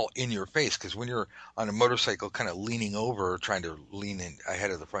 because it's all in your face. Because when you're on a motorcycle, kind of leaning over, trying to lean in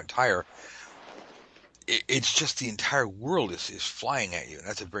ahead of the front tire, it's just the entire world is flying at you, and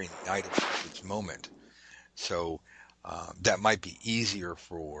that's a very night of its moment. So that might be easier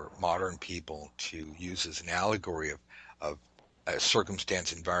for modern people to use as an allegory of a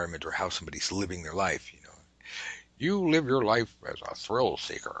circumstance, environment, or how somebody's living their life. You live your life as a thrill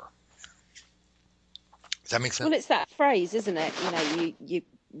seeker. Does that make Well, sense? it's that phrase, isn't it? You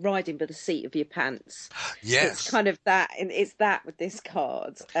riding by the seat of your pants. It's Yes. kind of that, and it's that with this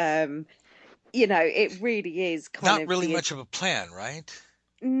card. It really is kind Not of really the much of a plan, right?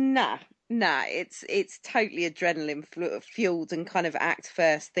 nah, nah. It's totally adrenaline fueled and kind of act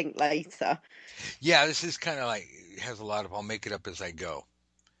first, think later. Yeah, this is kind of like, it has a lot of I'll make it up as I go.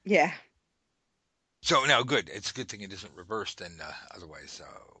 Yeah. So now, good. It's a good thing it isn't reversed, and otherwise,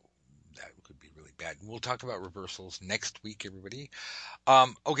 that could be really bad. We'll talk about reversals next week, everybody.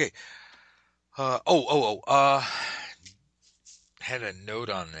 Okay. Had a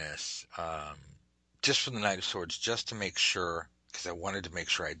note on this, just for the Knight of Swords, just to make sure, because I wanted to make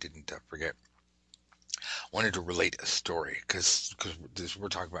sure I didn't forget. Wanted to relate a story, because we're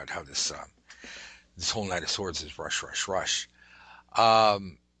talking about how this whole Knight of Swords is rush, rush, rush.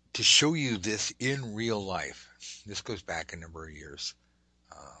 To show you this in real life, this goes back a number of years.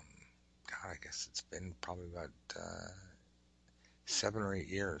 Um, God, I guess it's been probably about 7 or 8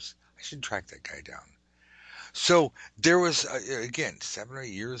 years. I should track that guy down. So there was, again, 7 or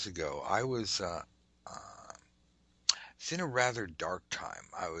 8 years ago. It's in a rather dark time.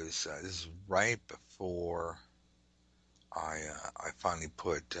 This is right before I finally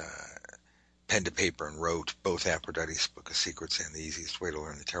put pen to paper and wrote both Aphrodite's Book of Secrets and The Easiest Way to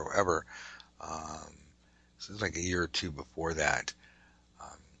Learn the Tarot Ever. Um, this is like a year or two before that.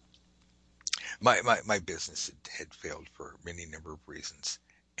 Um, my business had failed for any number of reasons.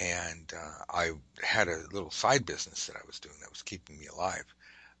 And I had a little side business that I was doing that was keeping me alive.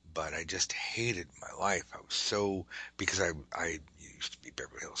 But I just hated my life. I was so, because I used to be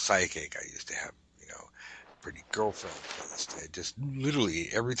Beverly Hills Psychic. I used to have, pretty girlfriend. I just literally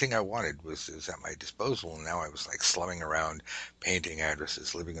everything I wanted was at my disposal. And now I was like slumming around, painting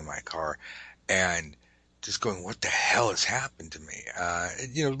addresses, living in my car, and just going, what the hell has happened to me?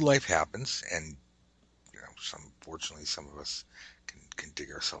 Life happens, and fortunately, some of us can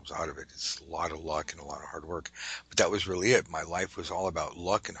dig ourselves out of it. It's a lot of luck and a lot of hard work. But that was really it. My life was all about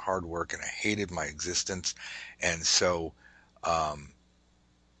luck and hard work, and I hated my existence. And so, um,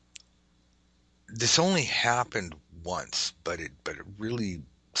 this only happened once, but it really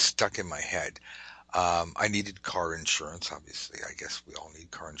stuck in my head. I needed car insurance. Obviously, I guess we all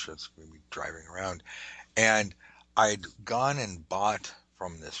need car insurance when we're driving around. And I'd gone and bought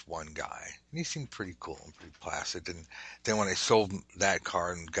from this one guy, and he seemed pretty cool and pretty placid. And then when I sold that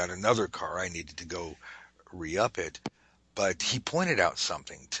car and got another car, I needed to go re-up it. But he pointed out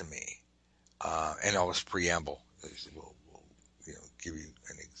something to me, and all this preamble will give you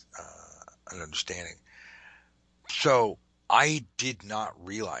an understanding. So I did not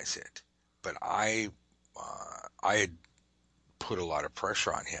realize it, but I had put a lot of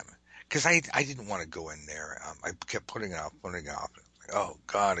pressure on him because I didn't want to go in there. I kept putting it off, putting it off. Like, oh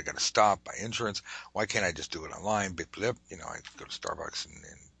God, I got to stop my insurance. Why can't I just do it online? Bip blip. I go to Starbucks and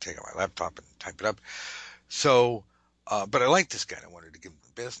take out my laptop and type it up. So, but I liked this guy. And I wanted to give him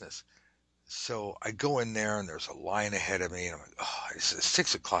the business. So I go in there and there's a line ahead of me, and I'm like, oh, it's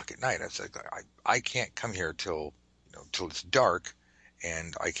 6 o'clock at night. I was like, I can't come here till till it's dark,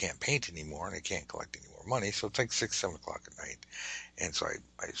 and I can't paint anymore, and I can't collect any more more money. So it's like 6, 7 o'clock at night. And so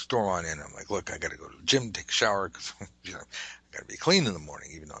I storm on in. I'm like, look, I got to go to the gym, take a shower because I got to be clean in the morning,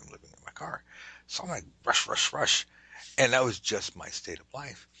 even though I'm living in my car. So I'm like, rush, rush, rush. And that was just my state of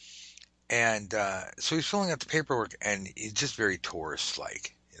life. And so he's filling out the paperwork, and he's just very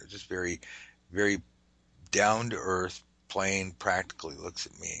tourist-like, just very, very down to earth, plain, practically looks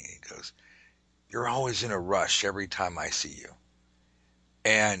at me and he goes, "You're always in a rush every time I see you."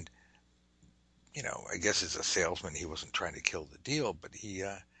 And I guess as a salesman, he wasn't trying to kill the deal, but he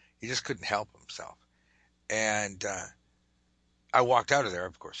just couldn't help himself. And I walked out of there,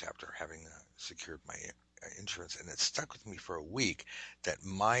 of course, after having secured my insurance, and it stuck with me for a week that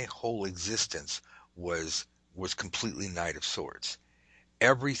my whole existence was was completely Knight of Swords.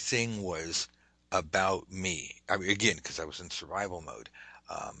 Everything was about me. I mean, again, because I was in survival mode.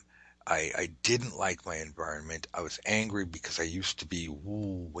 Um, I didn't like my environment. I was angry because I used to be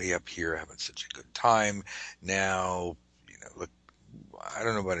way up here having such a good time. Now, look, I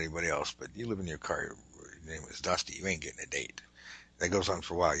don't know about anybody else, but you live in your car. Your name is Dusty. You ain't getting a date. That goes on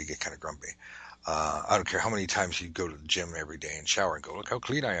for a while. You get kind of grumpy. I don't care how many times you go to the gym every day and shower and go, look how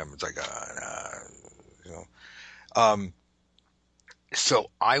clean I am. It's like, you know. Um, so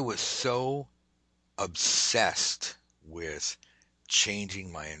I was so obsessed with changing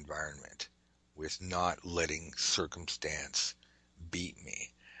my environment, with not letting circumstance beat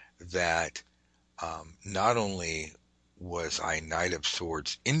me, that not only was I Knight of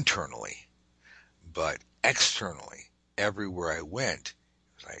Swords internally, but externally, everywhere I went, it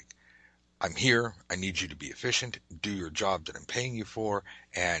was like, I'm here. I need you to be efficient, do your job that I'm paying you for,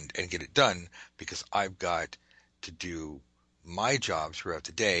 and get it done because I've got to do my job throughout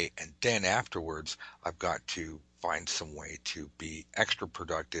the day, and then afterwards I've got to find some way to be extra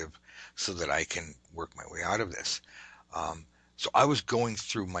productive so that I can work my way out of this. So I was going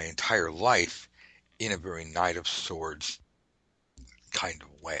through my entire life in a very Knight of Swords kind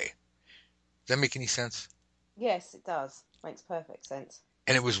of way. Does that make any sense? Yes, it does. Makes perfect sense.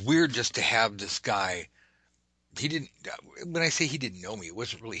 And it was weird just to have this guy. He didn't. When I say he didn't know me, it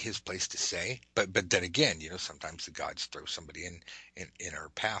wasn't really his place to say. But then again, sometimes the gods throw somebody in our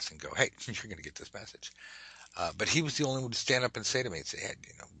path and go, "Hey, you're going to get this message." But he was the only one to stand up and say to me and say, "Hey,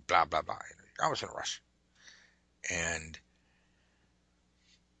 blah blah blah." I was in a rush, and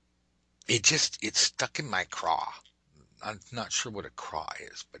it stuck in my craw. I'm not sure what a craw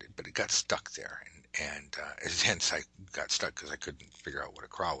is, but it got stuck there, and hence I got stuck because I couldn't figure out what a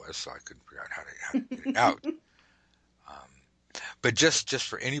craw was, so I couldn't figure out how to get it out. But just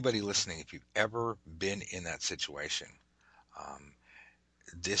for anybody listening, if you've ever been in that situation, um,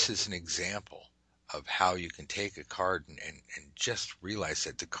 this is an example of how you can take a card and just realize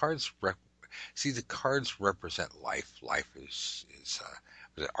that the cards represent life. Life is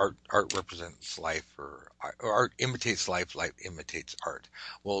art represents life, or art imitates life. Life imitates art.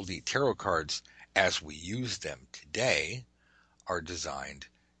 Well, the tarot cards, as we use them today, are designed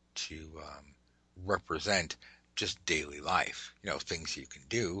to represent just daily life, things you can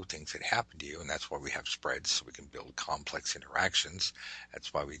do, things that happen to you. And that's why we have spreads, so we can build complex interactions.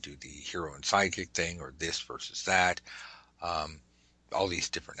 That's why we do the hero and sidekick thing, or this versus that. Um, all these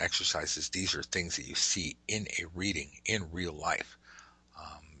different exercises, these are things that you see in a reading in real life.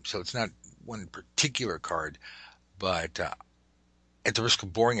 So it's not one particular card, but at the risk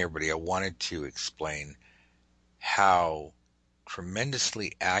of boring everybody, I wanted to explain how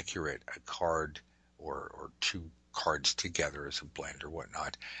tremendously accurate a card, or two cards together as a blend or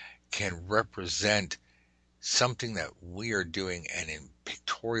whatnot, can represent something that we are doing and in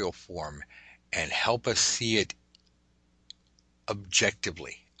pictorial form, and help us see it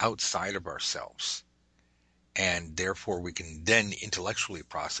objectively outside of ourselves. And therefore we can then intellectually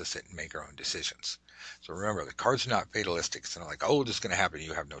process it and make our own decisions. So remember, the cards are not fatalistic. It's not like, oh, this is going to happen,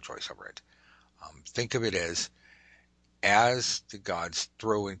 you have no choice over it. Think of it as the gods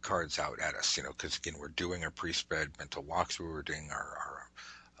throw in cards out at us, because again, we're doing our pre-spread mental walkthrough, we're doing our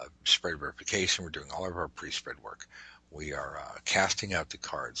spread verification, we're doing all of our pre-spread work. We are casting out the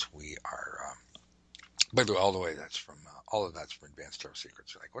cards. We are, by the way, all of that's from Advanced Tarot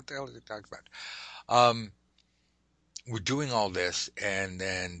Secrets. You're like, what the hell did they talk about? We're doing all this, and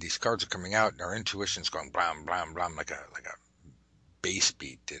then these cards are coming out, and our intuition's going blam blam blam like a bass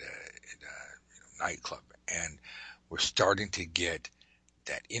beat at a nightclub, and we're starting to get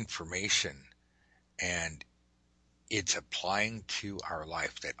that information, and it's applying to our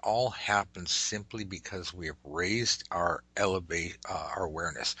life. That all happens simply because we have raised our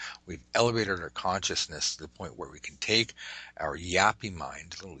awareness. We've elevated our consciousness to the point where we can take our yappy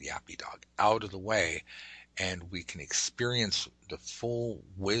mind, little yappy dog, out of the way, and we can experience the full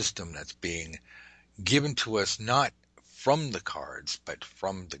wisdom that's being given to us not from the cards, but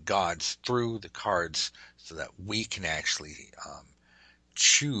from the gods through the cards, so that we can actually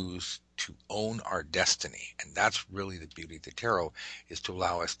choose to own our destiny. And that's really the beauty of the tarot, is to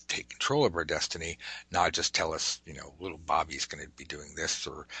allow us to take control of our destiny, not just tell us, little Bobby's going to be doing this,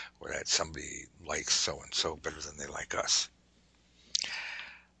 or that somebody likes so and so better than they like us.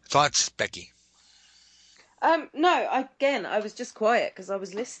 Thoughts, Becky? No, again, I was just quiet because I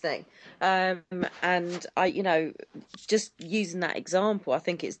was listening. And just using that example, I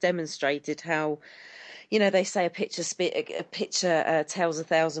think it's demonstrated how, they say a picture tells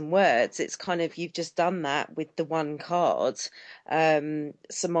 1,000 words. It's kind of, you've just done that with the one card,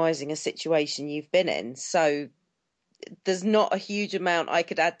 surmising a situation you've been in. So there's not a huge amount I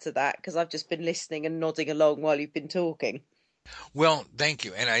could add to that because I've just been listening and nodding along while you've been talking. Well, thank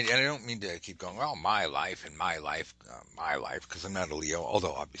you. And I don't mean to keep going, oh, my life, because I'm not a Leo,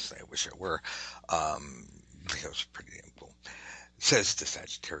 although obviously I wish I were. Leo's pretty damn cool. Says the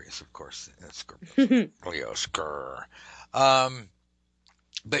Sagittarius, of course. Scorpios. Leo, skrr. Um,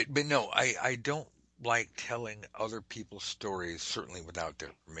 but no, I don't like telling other people's stories, certainly without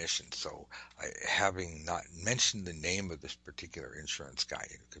their permission. So, having not mentioned the name of this particular insurance guy,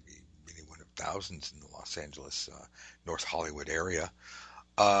 it could be any one of thousands in the Los Angeles, North Hollywood area.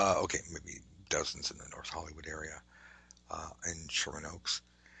 Okay, maybe dozens in the North Hollywood area, in Sherman Oaks.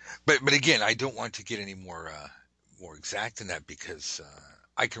 But again, I don't want to get any more exact than that, because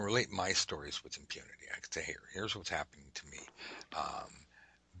I can relate my stories with impunity. I can say, here's what's happening to me. Um,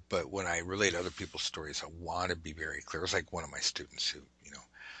 but when I relate other people's stories, I want to be very clear. It's like one of my students who,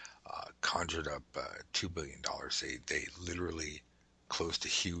 conjured up $2 billion. They literally closed a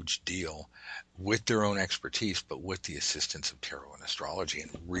huge deal with their own expertise, but with the assistance of tarot and astrology,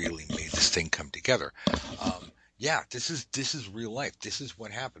 and really made this thing come together. Yeah, this is real life. This is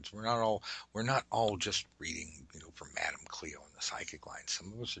what happens. We're not all just reading, from Madame Cleo and the psychic line.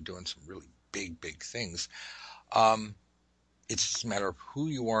 Some of us are doing some really big things. Um, it's just a matter of who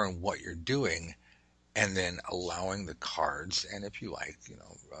you are and what you're doing, and then allowing the cards, and if you like,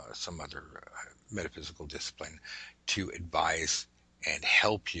 some other metaphysical discipline, to advise and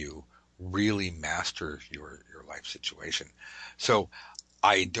help you really master your life situation. So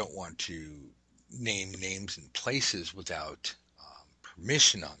I don't want to name names and places without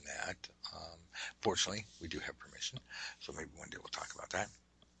permission on that. Fortunately, we do have permission, so maybe one day we'll talk about that.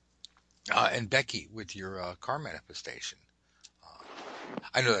 And Becky, with your car manifestation, uh,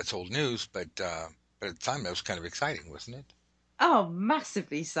 I know that's old news, but at the time that was kind of exciting, wasn't it? Oh,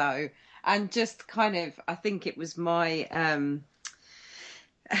 massively so. And just kind of, I think it was my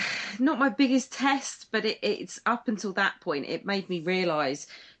not my biggest test, but it's up until that point, it made me realize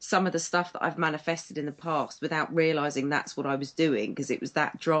some of the stuff that I've manifested in the past without realizing that's what I was doing, because it was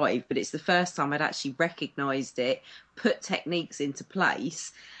that drive. But it's the first time I'd actually recognized it, put techniques into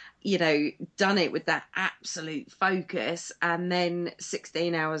place, done it with that absolute focus, and then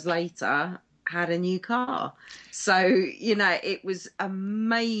 16 hours later had a new car. So, it was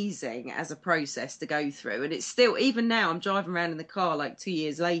amazing as a process to go through. And it's still, even now, I'm driving around in the car like 2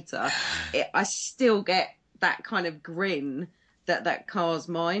 years later, I still get that kind of grin that that car's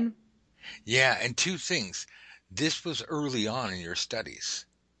mine. Yeah, and two things. This was early on in your studies.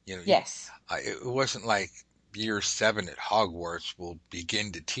 Yes. It wasn't like year 7 at Hogwarts will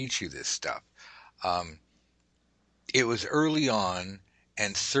begin to teach you this stuff. Um, it was early on,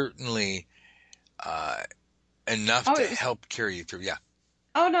 and certainly uh, enough Oh, to it was. help carry you through. Yeah,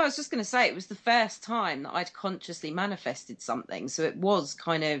 Oh no, I was just going to say it was the first time that I'd consciously manifested something. So it was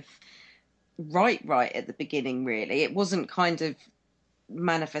kind of right at the beginning, really. It wasn't kind of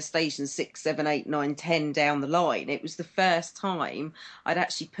manifestation 6, 7, 8, 9, 10 down the line. It was the first time I'd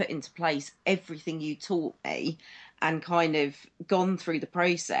actually put into place everything you taught me and kind of gone through the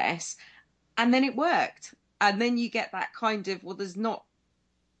process, and then it worked. And then you get that kind of, well, there's not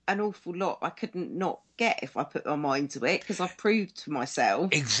an awful lot I couldn't not get if I put my mind to it, because I've proved to myself.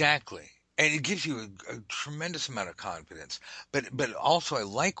 exactly. And it gives you a tremendous amount of confidence. But also, I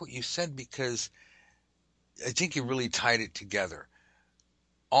like what you said, because I think you really tied it together.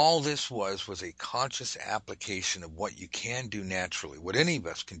 All this was a conscious application of what you can do naturally, what any of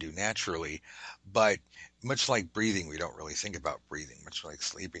us can do naturally. But much like breathing, we don't really think about breathing. Much like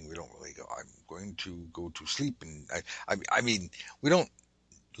sleeping, we don't really go, I'm going to go to sleep. And I mean, we don't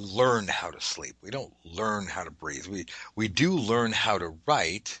learn how to sleep. We don't learn how to breathe. We do learn how to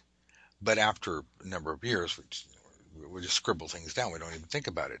write, but after a number of years, we just scribble things down. We don't even think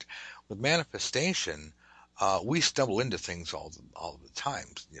about it. With manifestation, we stumble into things all the time.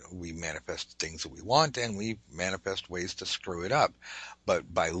 We manifest things that we want, and we manifest ways to screw it up.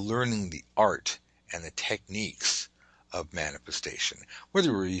 But by learning the art and the techniques of manifestation,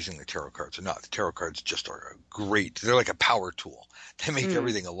 whether we're using the tarot cards or not. The tarot cards just are they're like a power tool. They make Mm.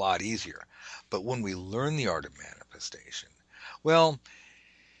 everything a lot easier. But when we learn the art of manifestation, well,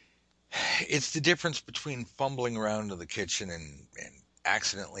 it's the difference between fumbling around in the kitchen and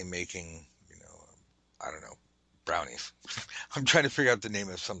accidentally making, I don't know, brownies. I'm trying to figure out the name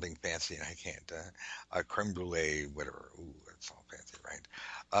of something fancy and I can't. Creme brulee, whatever. Ooh, that's all fancy, right?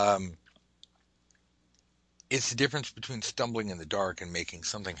 Um, it's the difference between stumbling in the dark and making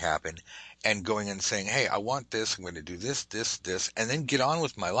something happen and going and saying, hey, I want this. I'm going to do this, this, this, and then get on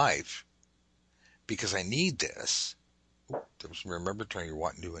with my life because I need this. Remember, turning your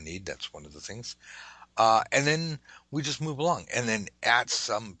want into a need. That's one of the things. And then we just move along. And then at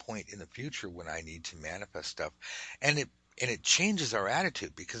some point in the future, when I need to manifest stuff, and it changes our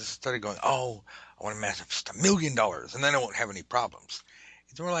attitude because instead of going, oh, I want to manifest $1 million, and then I won't have any problems.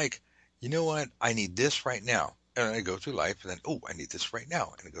 It's more like, you know what? I need this right now, and I go through life, and then oh, I need this right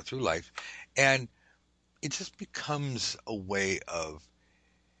now, and I go through life, and it just becomes a way of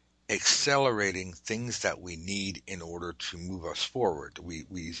accelerating things that we need in order to move us forward.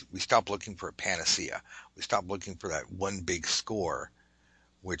 We stop looking for a panacea. We stop looking for that one big score,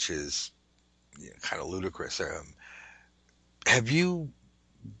 which is kind of ludicrous. Have you,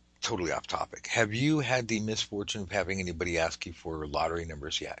 totally off topic, have you had the misfortune of having anybody ask you for lottery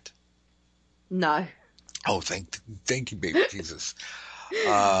numbers yet? No. Oh, thank you, baby Jesus.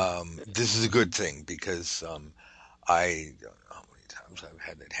 This is a good thing because I don't know how many times I've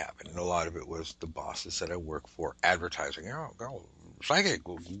had it happen, and a lot of it was the bosses that I work for advertising. Oh, go psychic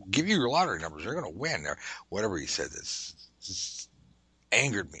will give you your lottery numbers. You're going to win, or whatever he said. This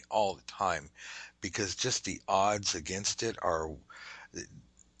angered me all the time because just the odds against it are.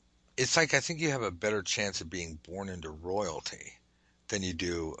 It's like I think you have a better chance of being born into royalty than you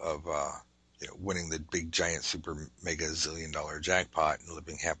do of winning the big giant super mega zillion-dollar jackpot and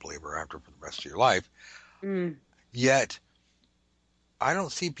living happily ever after for the rest of your life. Mm. Yet I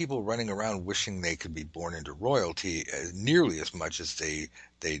don't see people running around wishing they could be born into royalty nearly as much as they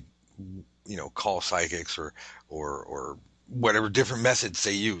call psychics or whatever different methods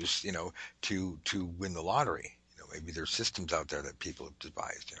they use to win the lottery. Maybe there's systems out there that people have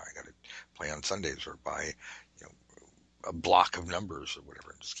devised. I got to play on Sundays or buy you know a block of numbers or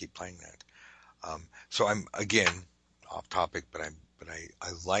whatever and just keep playing that. So I'm again off topic, but I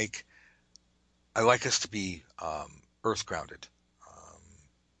like us to be earth grounded. Um,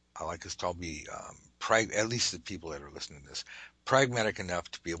 I like us to all be, at least the people that are listening to this, pragmatic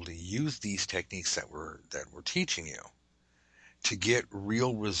enough to be able to use these techniques that we're teaching you to get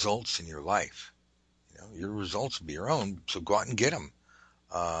real results in your life. Your results will be your own, so go out and get them.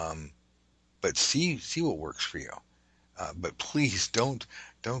 Um, but see what works for you. But please don't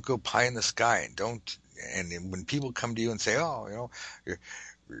go pie in the sky and don't. And when people come to you and say, "Oh,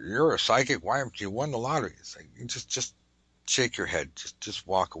 you're a psychic. Why haven't you won the lottery?" It's like just shake your head. Just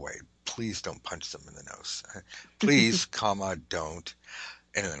walk away. Please don't punch them in the nose. Please, comma, don't.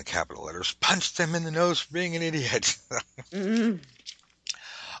 And in capital letters, punch them in the nose for being an idiot. Mm.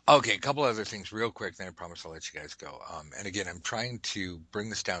 Okay, a couple other things real quick, then I promise I'll let you guys go. And again, I'm trying to bring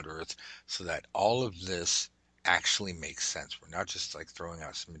this down to earth so that all of this actually makes sense. We're not just like throwing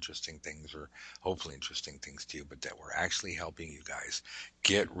out some interesting things or hopefully interesting things to you, but that we're actually helping you guys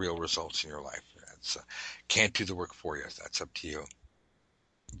get real results in your life. That's can't do the work for you. That's up to you.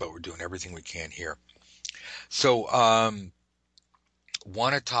 But we're doing everything we can here. So,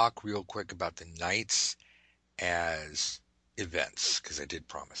 want to talk real quick about the nights as events because I did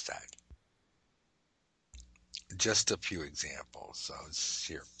promise that. Just a few examples. So it's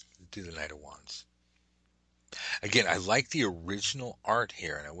here. Do the Knight of Wands. Again, I like the original art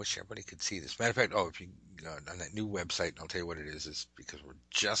here, and I wish everybody could see this. Matter of fact, if you on that new website, and I'll tell you what it is because we're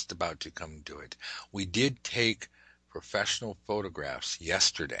just about to come to it. We did take professional photographs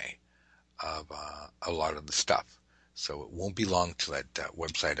yesterday of a lot of the stuff. So it won't be long till that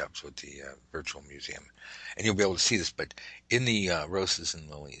website ups with the virtual museum, and you'll be able to see this. But in the roses and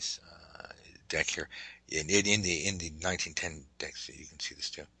lilies deck here, in the 1910 deck, so you can see this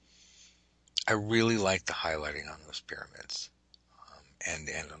too. I really like the highlighting on those pyramids and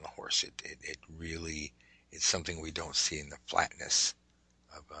on the horse. It really it's something we don't see in the flatness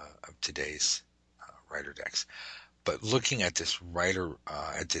of today's rider decks. But looking at this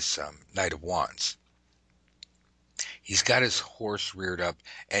at this Knight of Wands, he's got his horse reared up,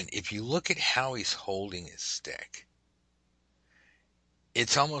 and if you look at how he's holding his stick,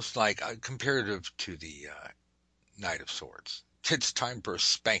 it's almost like comparative to the Knight of Swords. It's time for a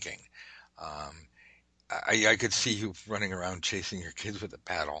spanking. Um, I could see you running around chasing your kids with a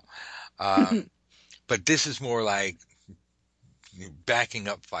paddle. Um, But this is more like backing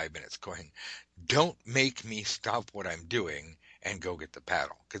up 5 minutes, going, don't make me stop what I'm doing and go get the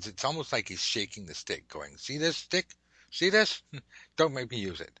paddle. Because it's almost like he's shaking the stick, going, see this stick? See this? Don't make me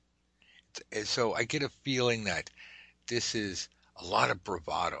use it. So I get a feeling that this is a lot of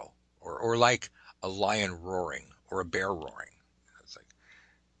bravado, or like a lion roaring or a bear roaring. It's like,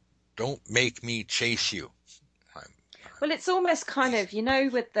 don't make me chase you. I'm, Well, it's almost kind of,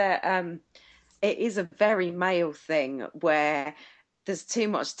 with the it is a very male thing where there's too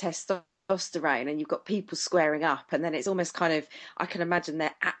much testosterone and you've got people squaring up, and then it's almost kind of, I can imagine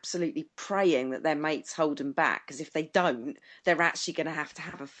they're absolutely praying that their mates hold them back, because if they don't, they're actually going to have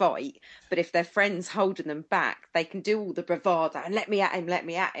a fight. But if their friends holding them back, they can do all the bravado and let me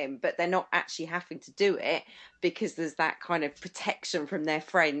at him, but they're not actually having to do it because there's that kind of protection from their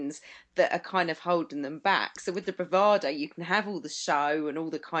friends that are kind of holding them back. So with the bravado, you can have all the show and all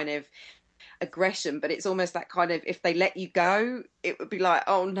the kind of aggression, but it's almost that kind of, if they let you go, it would be like,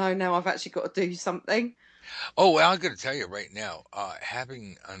 oh no, now I've actually got to do something. oh, well, I'm going to tell you right now,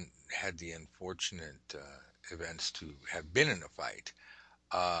 having had the unfortunate events to have been in a fight,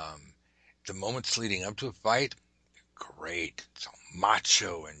 um, the moments leading up to a fight, great. It's all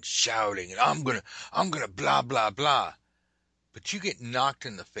macho and shouting, and I'm gonna blah blah blah. But you get knocked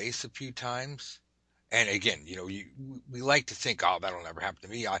in the face a few times, and again, we like to think, oh, that'll never happen to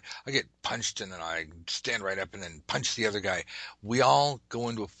me. I get punched and then I stand right up and then punch the other guy. We all go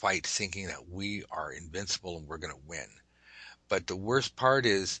into a fight thinking that we are invincible and we're going to win. But the worst part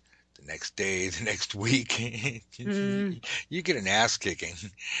is the next day, the next week, Mm, you get an ass kicking.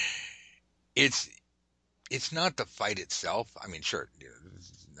 It's it's not the fight itself. I mean, sure,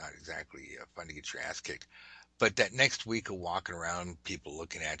 it's not exactly fun to get your ass kicked, but that next week of walking around, people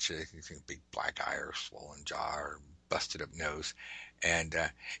looking at you, you think big black eye or swollen jaw or busted up nose, and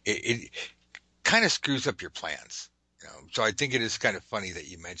it kind of screws up your plans. So I think it is kind of funny that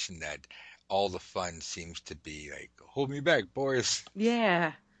you mentioned that all the fun seems to be like, hold me back, boys.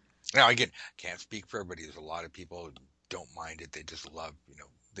 yeah. Now again, can't speak for everybody. There's a lot of people who don't mind it. They just love,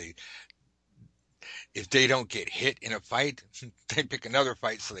 they if they don't get hit in a fight, they pick another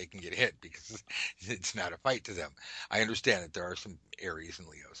fight so they can get hit because it's not a fight to them. I understand that there are some Aries and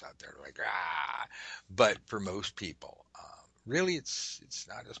Leos out there like but for most people, really, it's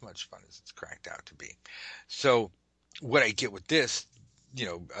not as much fun as it's cracked out to be. So, what I get with this,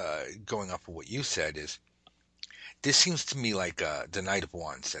 going off of what you said, is this seems to me like the Knight of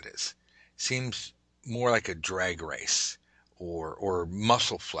Wands. That is, seems more like a drag race or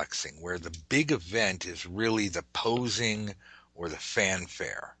muscle flexing, where the big event is really the posing or the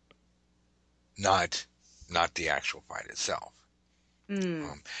fanfare, not not the actual fight itself.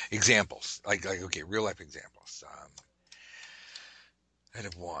 Mm. Examples like okay, real life examples. Knight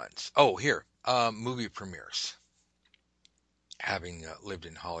of Wands. Oh, here, movie premieres. Having lived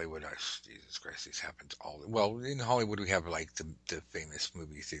in Hollywood, Jesus Christ, these happens all. Well, in Hollywood, we have like the famous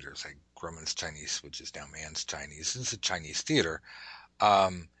movie theaters like Grumman's Chinese, which is now Man's Chinese. It's a Chinese theater.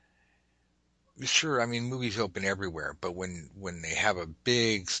 Um, sure, I mean movies open everywhere, but when they have a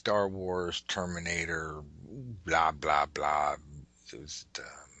big Star Wars, Terminator, blah blah blah, those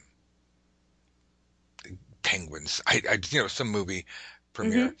penguins, some movie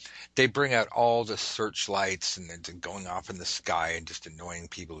premiere, Hmm. they bring out all the searchlights and they're going off in the sky and just annoying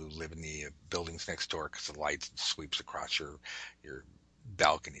people who live in the buildings next door because the light sweeps across your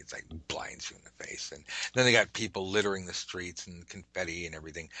balcony. It's like blinds you in the face. And then they got people littering the streets and confetti and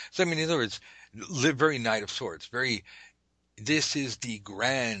everything. So I mean, in other words, live very Knight of Swords. Very. This is the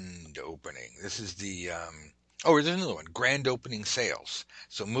grand opening. This is the oh, there's another one. Grand opening sales.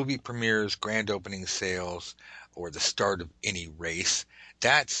 So movie premieres, grand opening sales, or the start of any race.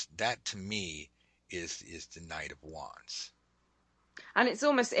 That to me is the Knight of Wands. And it's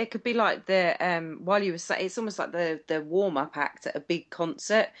almost, it could be like the while you were saying, it's almost like the warm up act at a big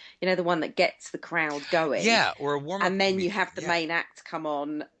concert, the one that gets the crowd going, Yeah, or a warm up and then you comedian. have the Yeah, main act come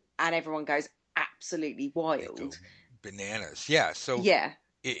on and everyone goes absolutely they go wild. bananas. Yeah, so Yeah.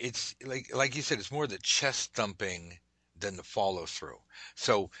 it's like you said, it's more the chest thumping than the follow through.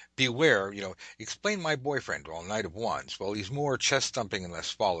 So beware, explain my boyfriend, well, Knight of Wands. Well, he's more chest thumping and less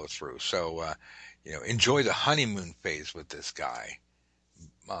follow through. So enjoy the honeymoon phase with this guy,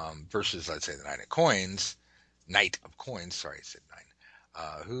 versus let's say the Knight of Coins, sorry, I said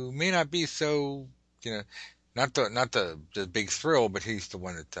nine, who may not be so, you know, not the big thrill, but he's the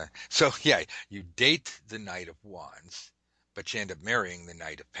one that. So yeah, you date the Knight of Wands, but you end up marrying the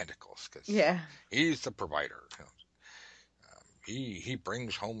Knight of Pentacles because Yeah. he's the provider. He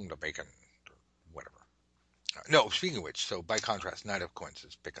brings home the bacon, or whatever. No, speaking of which, so by contrast, Knight of Coins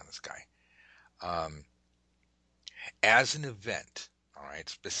is pick on this guy. Um, as an event, all right,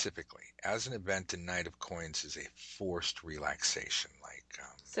 specifically, as an event, the Night of Coins is a forced relaxation.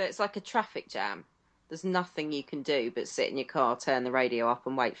 So it's like a traffic jam. There's nothing you can do but sit in your car, turn the radio up,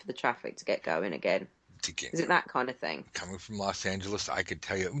 and wait for the traffic to get going again. To get, Is it that kind of thing? coming from Los Angeles, I could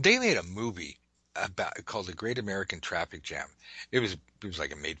tell you they made a movie about called The Great American Traffic Jam. It was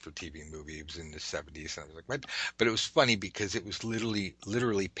like a made for TV movie. It was in the 70s, and I was like, what? But it was funny because it was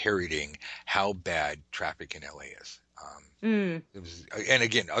literally parodying how bad traffic in LA is. Mm. It was, and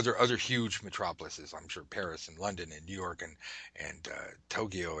again, other huge metropolises. I'm sure Paris and London and New York and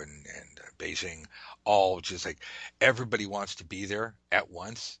Tokyo and Beijing, all just like everybody wants to be there at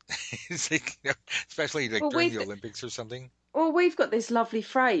once. It's like, especially like Well, during we've the Olympics or something. Well, we've got this lovely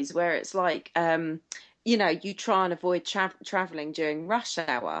phrase where it's like, you try and avoid traveling during rush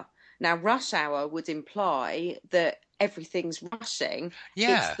hour. Now, rush hour would imply that everything's rushing. It's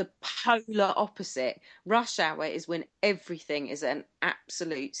Yeah. the polar opposite. Rush hour is when everything is an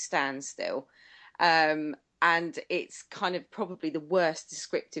absolute standstill. And it's kind of probably the worst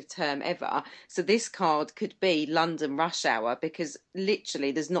descriptive term ever. So this card could be London rush hour because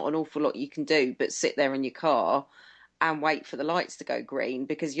literally there's not an awful lot you can do but sit there in your car and wait for the lights to go green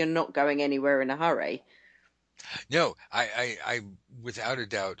because you're not going anywhere in a hurry. No, I without a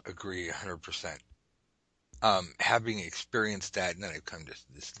doubt agree 100%. Having experienced that, and then I've come to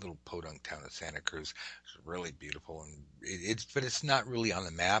this little podunk town of Santa Cruz. It's really beautiful, and but it's not really on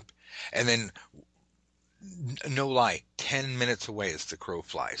the map. And then no lie, 10 minutes away as the crow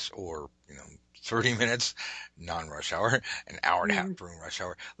flies, or, 30 minutes non-rush hour, an hour and a half Mm. during rush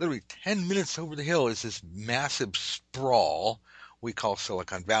hour. Literally 10 minutes over the hill is this massive sprawl we call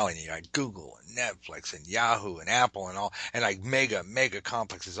Silicon Valley. And you got Google and Netflix and Yahoo and Apple and all, and like mega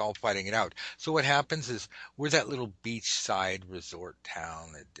complexes all fighting it out. So what happens is we're that little beachside resort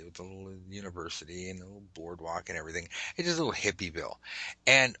town with a little university and a little boardwalk and everything. It's just a little hippieville.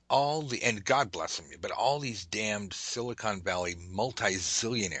 And God bless them, but all these damned Silicon Valley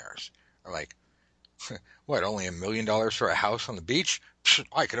multi-zillionaires are like, what, only $1 million for a house on the beach? Psh,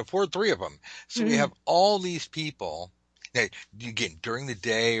 I can afford three of them. So we Mm. have all these people. Now, again, during the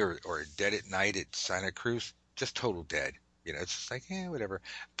day or dead at night at Santa Cruz, just total dead. It's just like, whatever.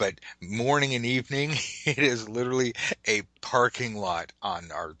 But morning and evening, it is literally a parking lot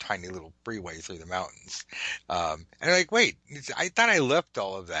on our tiny little freeway through the mountains. And I'm like, wait, I thought I left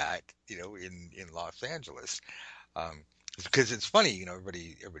all of that, in Los Angeles. Um, because it's funny,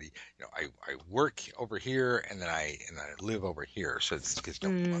 everybody, I work over here and I live over here. So it's because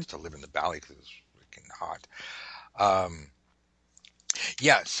nobody Mm. wants to live in the valley because it's freaking hot. Um,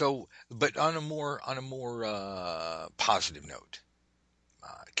 yeah. So, but on a more positive note,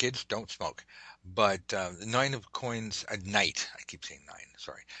 kids don't smoke. But the nine of coins at night, I keep saying nine,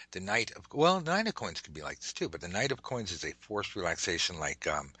 sorry. The nine of coins could be like this too, but the night of coins is a forced relaxation like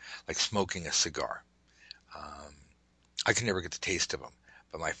smoking a cigar. Um, I could never get the taste of them.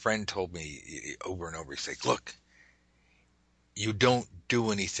 But my friend told me over and over, he's like, look, you don't do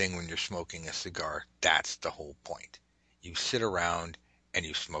anything when you're smoking a cigar. That's the whole point. You sit around and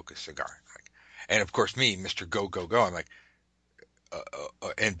you smoke a cigar. And of course, me, Mr. Go, go, go, I'm like,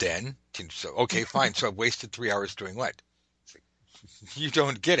 and then, so, okay, fine. So I've wasted 3 hours doing what? It's like, you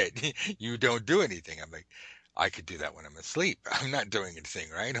don't get it. You don't do anything. I'm like, I could do that when I'm asleep. I'm not doing anything,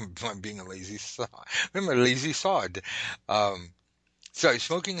 right? I'm being a lazy sod. I'm a lazy sod. Um, So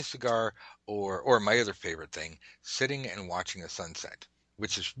smoking a cigar, or my other favorite thing, sitting and watching a sunset,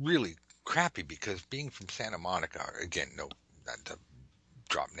 which is really crappy because being from Santa Monica, again, no, not to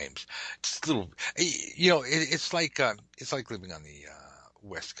drop names, it's a little, it's like living on the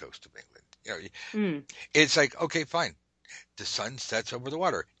west coast of England. Mm. It's like, okay, fine, the sun sets over the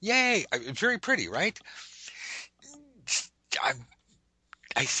water, yay! It's very pretty, right? I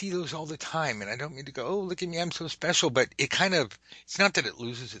I see those all the time, and I don't mean to go, oh, look at me, I'm so special, but it's not that it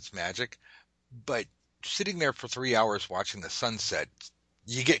loses its magic. But sitting there for 3 hours watching the sunset,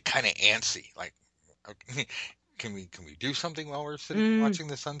 you get kind of antsy. Like, okay, can we do something while we're sitting Mm. watching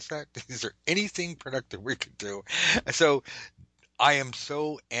the sunset? Is there anything productive we could do? So I am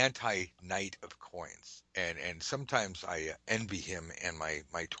so anti Knight of Coins, and sometimes I envy him and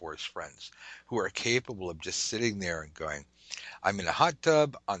my tourist friends who are capable of just sitting there and going, I'm in a hot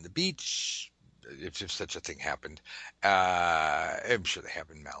tub on the beach. If such a thing happened, I'm sure they have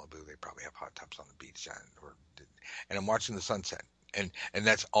in Malibu. They probably have hot tubs on the beach, and I'm watching the sunset, and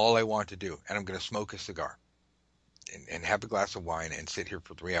that's all I want to do. And I'm going to smoke a cigar and have a glass of wine and sit here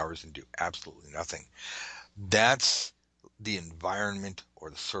for 3 hours and do absolutely nothing. That's the environment or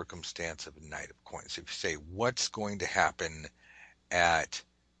the circumstance of a night of coins. If you say what's going to happen at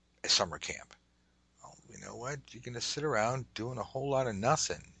a summer camp, know what? You're going to sit around doing a whole lot of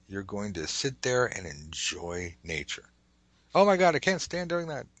nothing. You're going to sit there and enjoy nature. Oh my God, I can't stand doing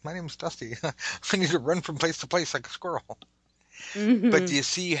that. My name's Dusty. I need to run from place to place like a squirrel. But do Hmm. you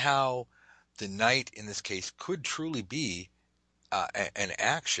see how the night in this case could truly be an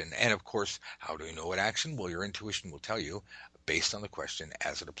action? And of course, how do you know what action? Well, your intuition will tell you based on the question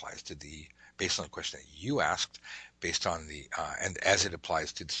as it applies to based on the question that you asked, based on and as it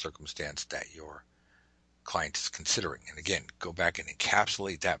applies to the circumstance that your client is considering. And again, go back and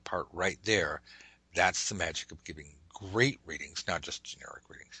encapsulate that part right there. That's the magic of giving great readings, not just generic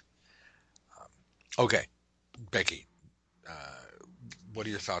readings. Um, okay, Becky, uh, what are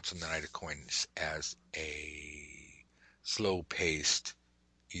your thoughts on the Knight of Coins as a slow-paced,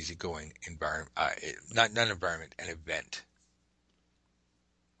 easygoing environment? Not an environment, an event.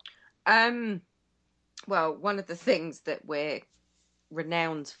 Um, well, one of the things that we're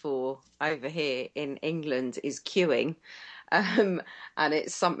renowned for over here in England is queuing. Um, and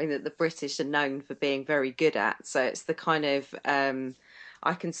it's something that the British are known for being very good at. So it's the kind of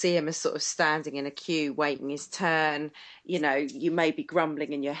I can see him as sort of standing in a queue, waiting his turn. You know, you may be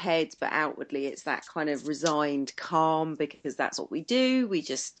grumbling in your head, but outwardly it's that kind of resigned calm because that's what we do.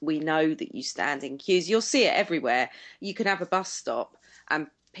 We know that you stand in queues. You'll see it everywhere. You can have a bus stop and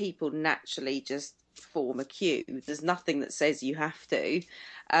people naturally just form a queue. There's nothing that says you have to.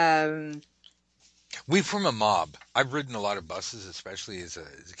 Um, We form a mob. I've ridden a lot of buses, especially as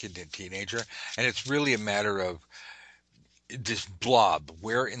a kid and a teenager, and it's really a matter of this blob.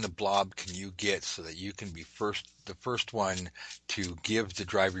 Where in the blob can you get so that you can be the first one to give the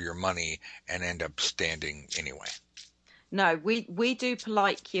driver your money and end up standing anyway? No, we do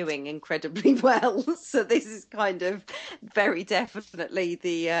polite queuing incredibly well. So this is kind of very definitely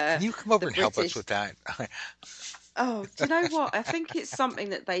Can you come over the and help us British. with that? Oh, do you know what? I think it's something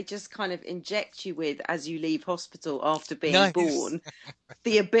that they just kind of inject you with as you leave hospital after being Nice. born,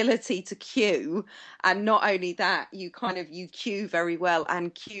 the ability to queue. And not only that, you queue very well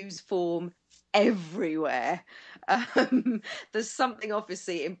and queues form everywhere. um, there's something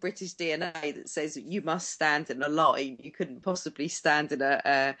obviously in British DNA that says you must stand in a line. You couldn't possibly stand in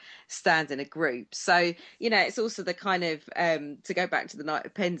a group. So it's also the kind of to go back to the Knight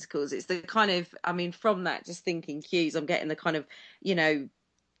of Pentacles. It's the kind of, I mean, from that, just thinking cues, I'm getting the kind of you know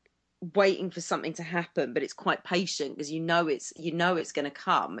waiting for something to happen, but it's quite patient because it's going to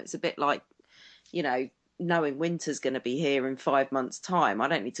come. It's a bit like you know knowing winter's going to be here in 5 months' time. I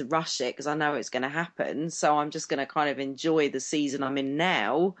don't need to rush it because I know it's going to happen. So I'm just going to kind of enjoy the season I'm in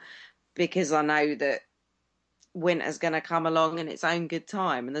now because I know that winter's going to come along in its own good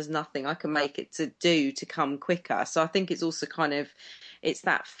time, and there's nothing I can make it to do to come quicker. So I think it's also kind of it's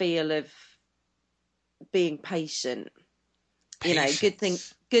that feel of being patient. Good thing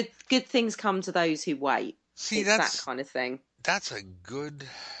Patience. good things come to those who wait. See, It's that kind of thing. that's a good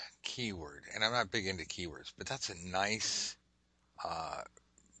keyword, and I'm not big into keywords, but that's a nice uh,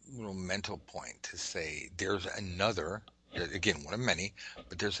 little mental point to say there's another, again, one of many,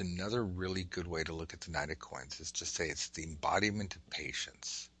 but there's another really good way to look at the Knight of Coins is to say it's the embodiment of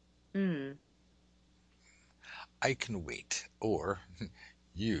patience. Mm. I can wait, or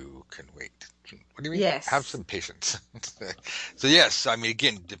you can wait. What do you mean? Have Yes. some patience. So yes, I mean,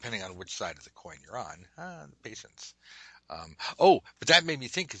 again, depending on which side of the coin you're on, patience. Oh, but that made me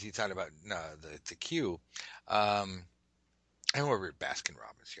think because you thought about the queue. Um, I remember at Baskin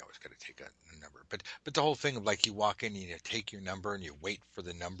Robbins, you always got to take a number, but the whole thing of like you walk in and you take your number and you wait for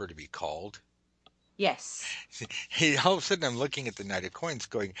the number to be called. Yes. All of a sudden, I'm looking at the Knight of Coins,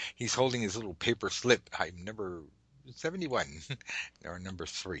 going, he's holding his little paper slip. I'm number 71 or number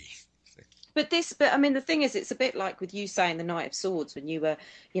 3. But I mean, the thing is, it's a bit like with you saying the Knight of Swords when you were,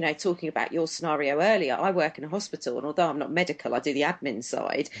 talking about your scenario earlier. I work in a hospital, and although I'm not medical, I do the admin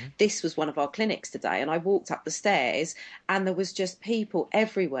side. Mhm. This was one of our clinics today, and I walked up the stairs, and there was just people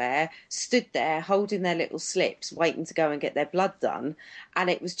everywhere, stood there holding their little slips, waiting to go and get their blood done, and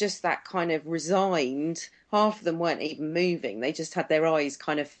it was just that kind of resigned. Half of them weren't even moving; they just had their eyes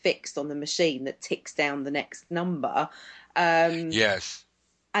kind of fixed on the machine that ticks down the next number. Um, Yes.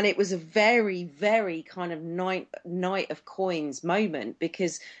 and it was a very very kind of night of coins moment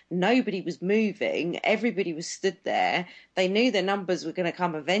because nobody was moving, everybody was stood there, they knew their numbers were going to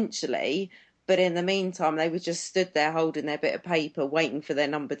come eventually, but in the meantime they were just stood there holding their bit of paper waiting for their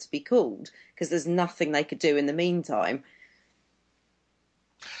number to be called because there's nothing they could do in the meantime.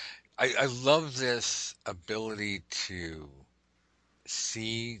 I love this ability to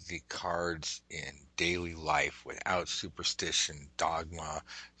see the cards in daily life without superstition, dogma,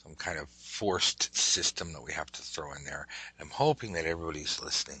 some kind of forced system that we have to throw in there. I'm hoping that everybody's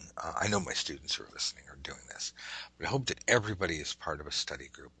listening. I know my students who are listening are doing this, but I hope that everybody is part of a study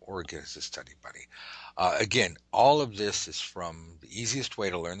group or gets a study buddy. Again, all of this is from the easiest way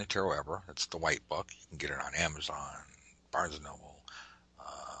to learn the tarot ever. It's the White Book. You can get it on Amazon, Barnes and Noble.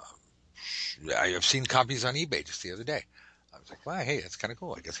 I've seen copies on eBay just the other day. I was like, wow, hey, that's kind of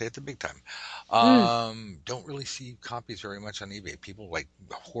cool. I guess I hit the big time. Mm. Don't really see copies very much on eBay. People like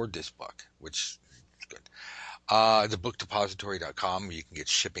hoard this book, which is good. Thebookdepository.com, you can get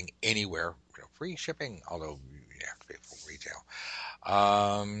shipping anywhere, free shipping, although you have to pay full retail.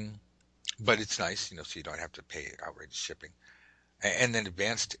 Um, but it's nice, so you don't have to pay outrageous shipping. And then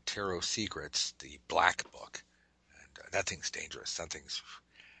Advanced Tarot Secrets, the black book. And that thing's dangerous.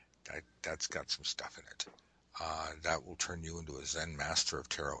 That's got some stuff in it. That will turn you into a Zen master of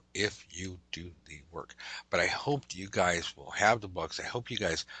tarot if you do the work. But I hope you guys will have the books. I hope you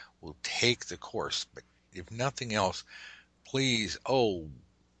guys will take the course. But if nothing else, please,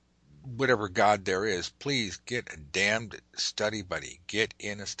 whatever God there is, please get a damned study buddy. Get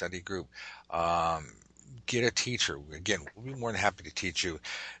in a study group. Um, get a teacher. Again, we'll be more than happy to teach you.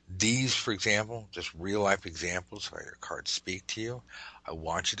 These, for example, just real life examples where your cards speak to you. I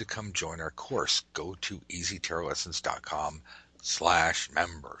want you to come join our course. Go to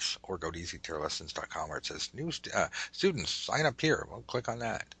easytarotlessons.com/members or go to easytarotlessons.com where it says new students, sign up here. Well, click on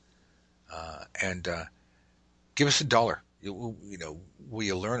that. And give us $1. Will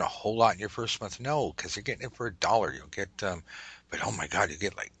you learn a whole lot in your first month? No, because you're getting it for $1. You'll get, but oh my God, you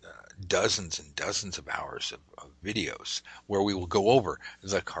get like dozens and dozens of hours of videos where we will go over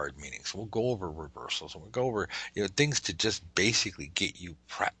the card meanings. We'll go over reversals, and we'll go over things to just basically get you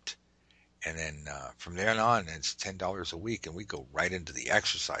prepped. And then from there on, it's $10 a week, and we go right into the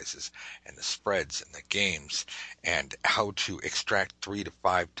exercises and the spreads and the games and how to extract 3 to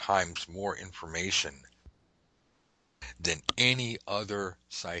 5 times more information than any other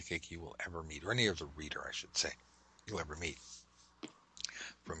psychic you will ever meet, or any other reader, I should say, you'll ever meet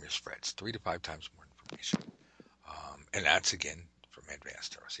from your spreads. 3 to 5 times more information. And that's, again, from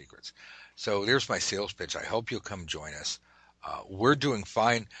Advanced Tarot Secrets. So there's my sales pitch. I hope you'll come join us. We're doing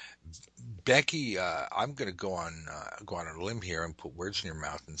fine. Becky, I'm going to go on a limb here and put words in your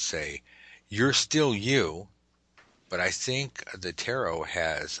mouth and say, you're still you, but I think the tarot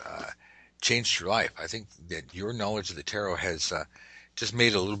has changed your life. I think that your knowledge of the tarot has just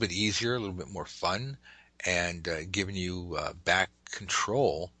made it a little bit easier, a little bit more fun, and given you back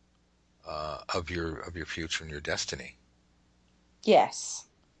control of your future and your destiny. Yes.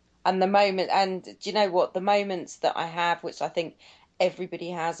 And do you know what? The moments that I have, which I think everybody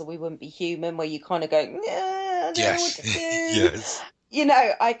has, or we wouldn't be human, where you kind of go, "Nah, I don't know what Yes, to do." yes.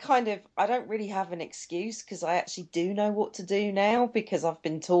 I don't really have an excuse because I actually do know what to do now because I've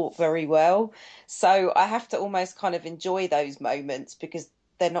been taught very well. So I have to almost kind of enjoy those moments because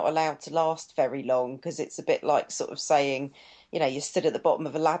they're not allowed to last very long because it's a bit like sort of saying, you stood at the bottom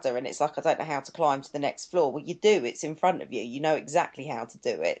of a ladder and it's like, I don't know how to climb to the next floor. Well, you do, it's in front of you. You know exactly how to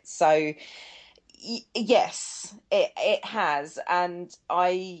do it. So yes, it has. And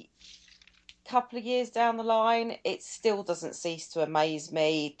I couple of years down the line, it still doesn't cease to amaze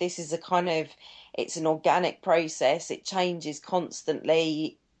me. This is a kind of, it's an organic process. It changes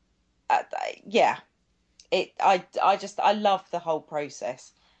constantly. Yeah, I love the whole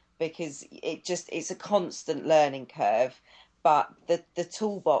process because it's a constant learning curve. But the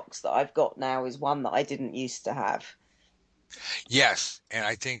toolbox that I've got now is one that I didn't used to have. Yes, and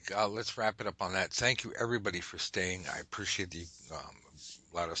I think let's wrap it up on that. Thank you, everybody, for staying. I appreciate that you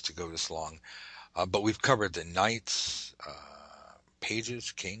allowed us to go this long. But we've covered the knights,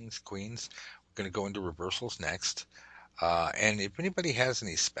 pages, kings, queens. We're going to go into reversals next. And if anybody has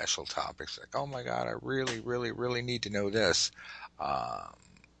any special topics, like, oh my God, I really, really, really need to know this, um,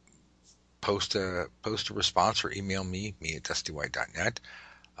 post a response or email me at dustywhite.net.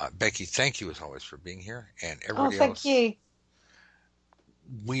 Becky, thank you as always for being here, and Oh, everybody thank else. you.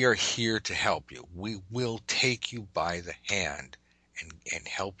 We are here to help you. We will take you by the hand and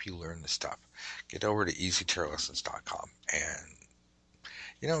help you learn the stuff. Get over to easytarotlessons.com. And,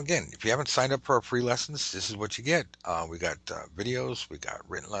 again, if you haven't signed up for our free lessons, this is what you get. We got videos, we got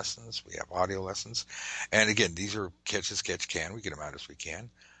written lessons, we have audio lessons. And again, these are catch as catch can. We get them out as we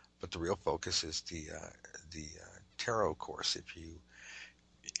can. But the real focus is the tarot course.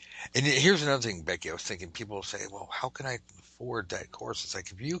 And here's another thing, Becky. I was thinking people say, well, how can I afford that course? It's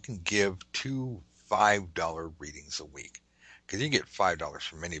like if you can give 2 $5 readings a week, because you get $5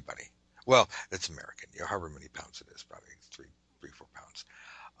 from anybody. Well, that's American. However many pounds it is, probably 3-4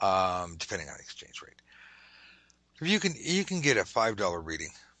 pounds, depending on the exchange rate. If you can get a $5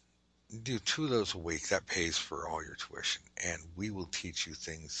 reading, do 2 of those a week. That pays for all your tuition, and we will teach you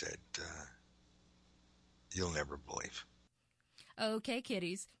things that you'll never believe. Okay,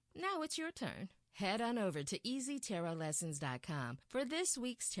 kiddies, now it's your turn. Head on over to EasyTarotLessons.com for this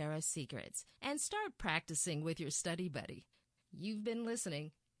week's tarot secrets and start practicing with your study buddy. You've been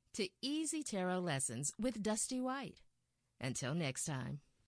listening to Easy Tarot Lessons with Dusty White. Until next time.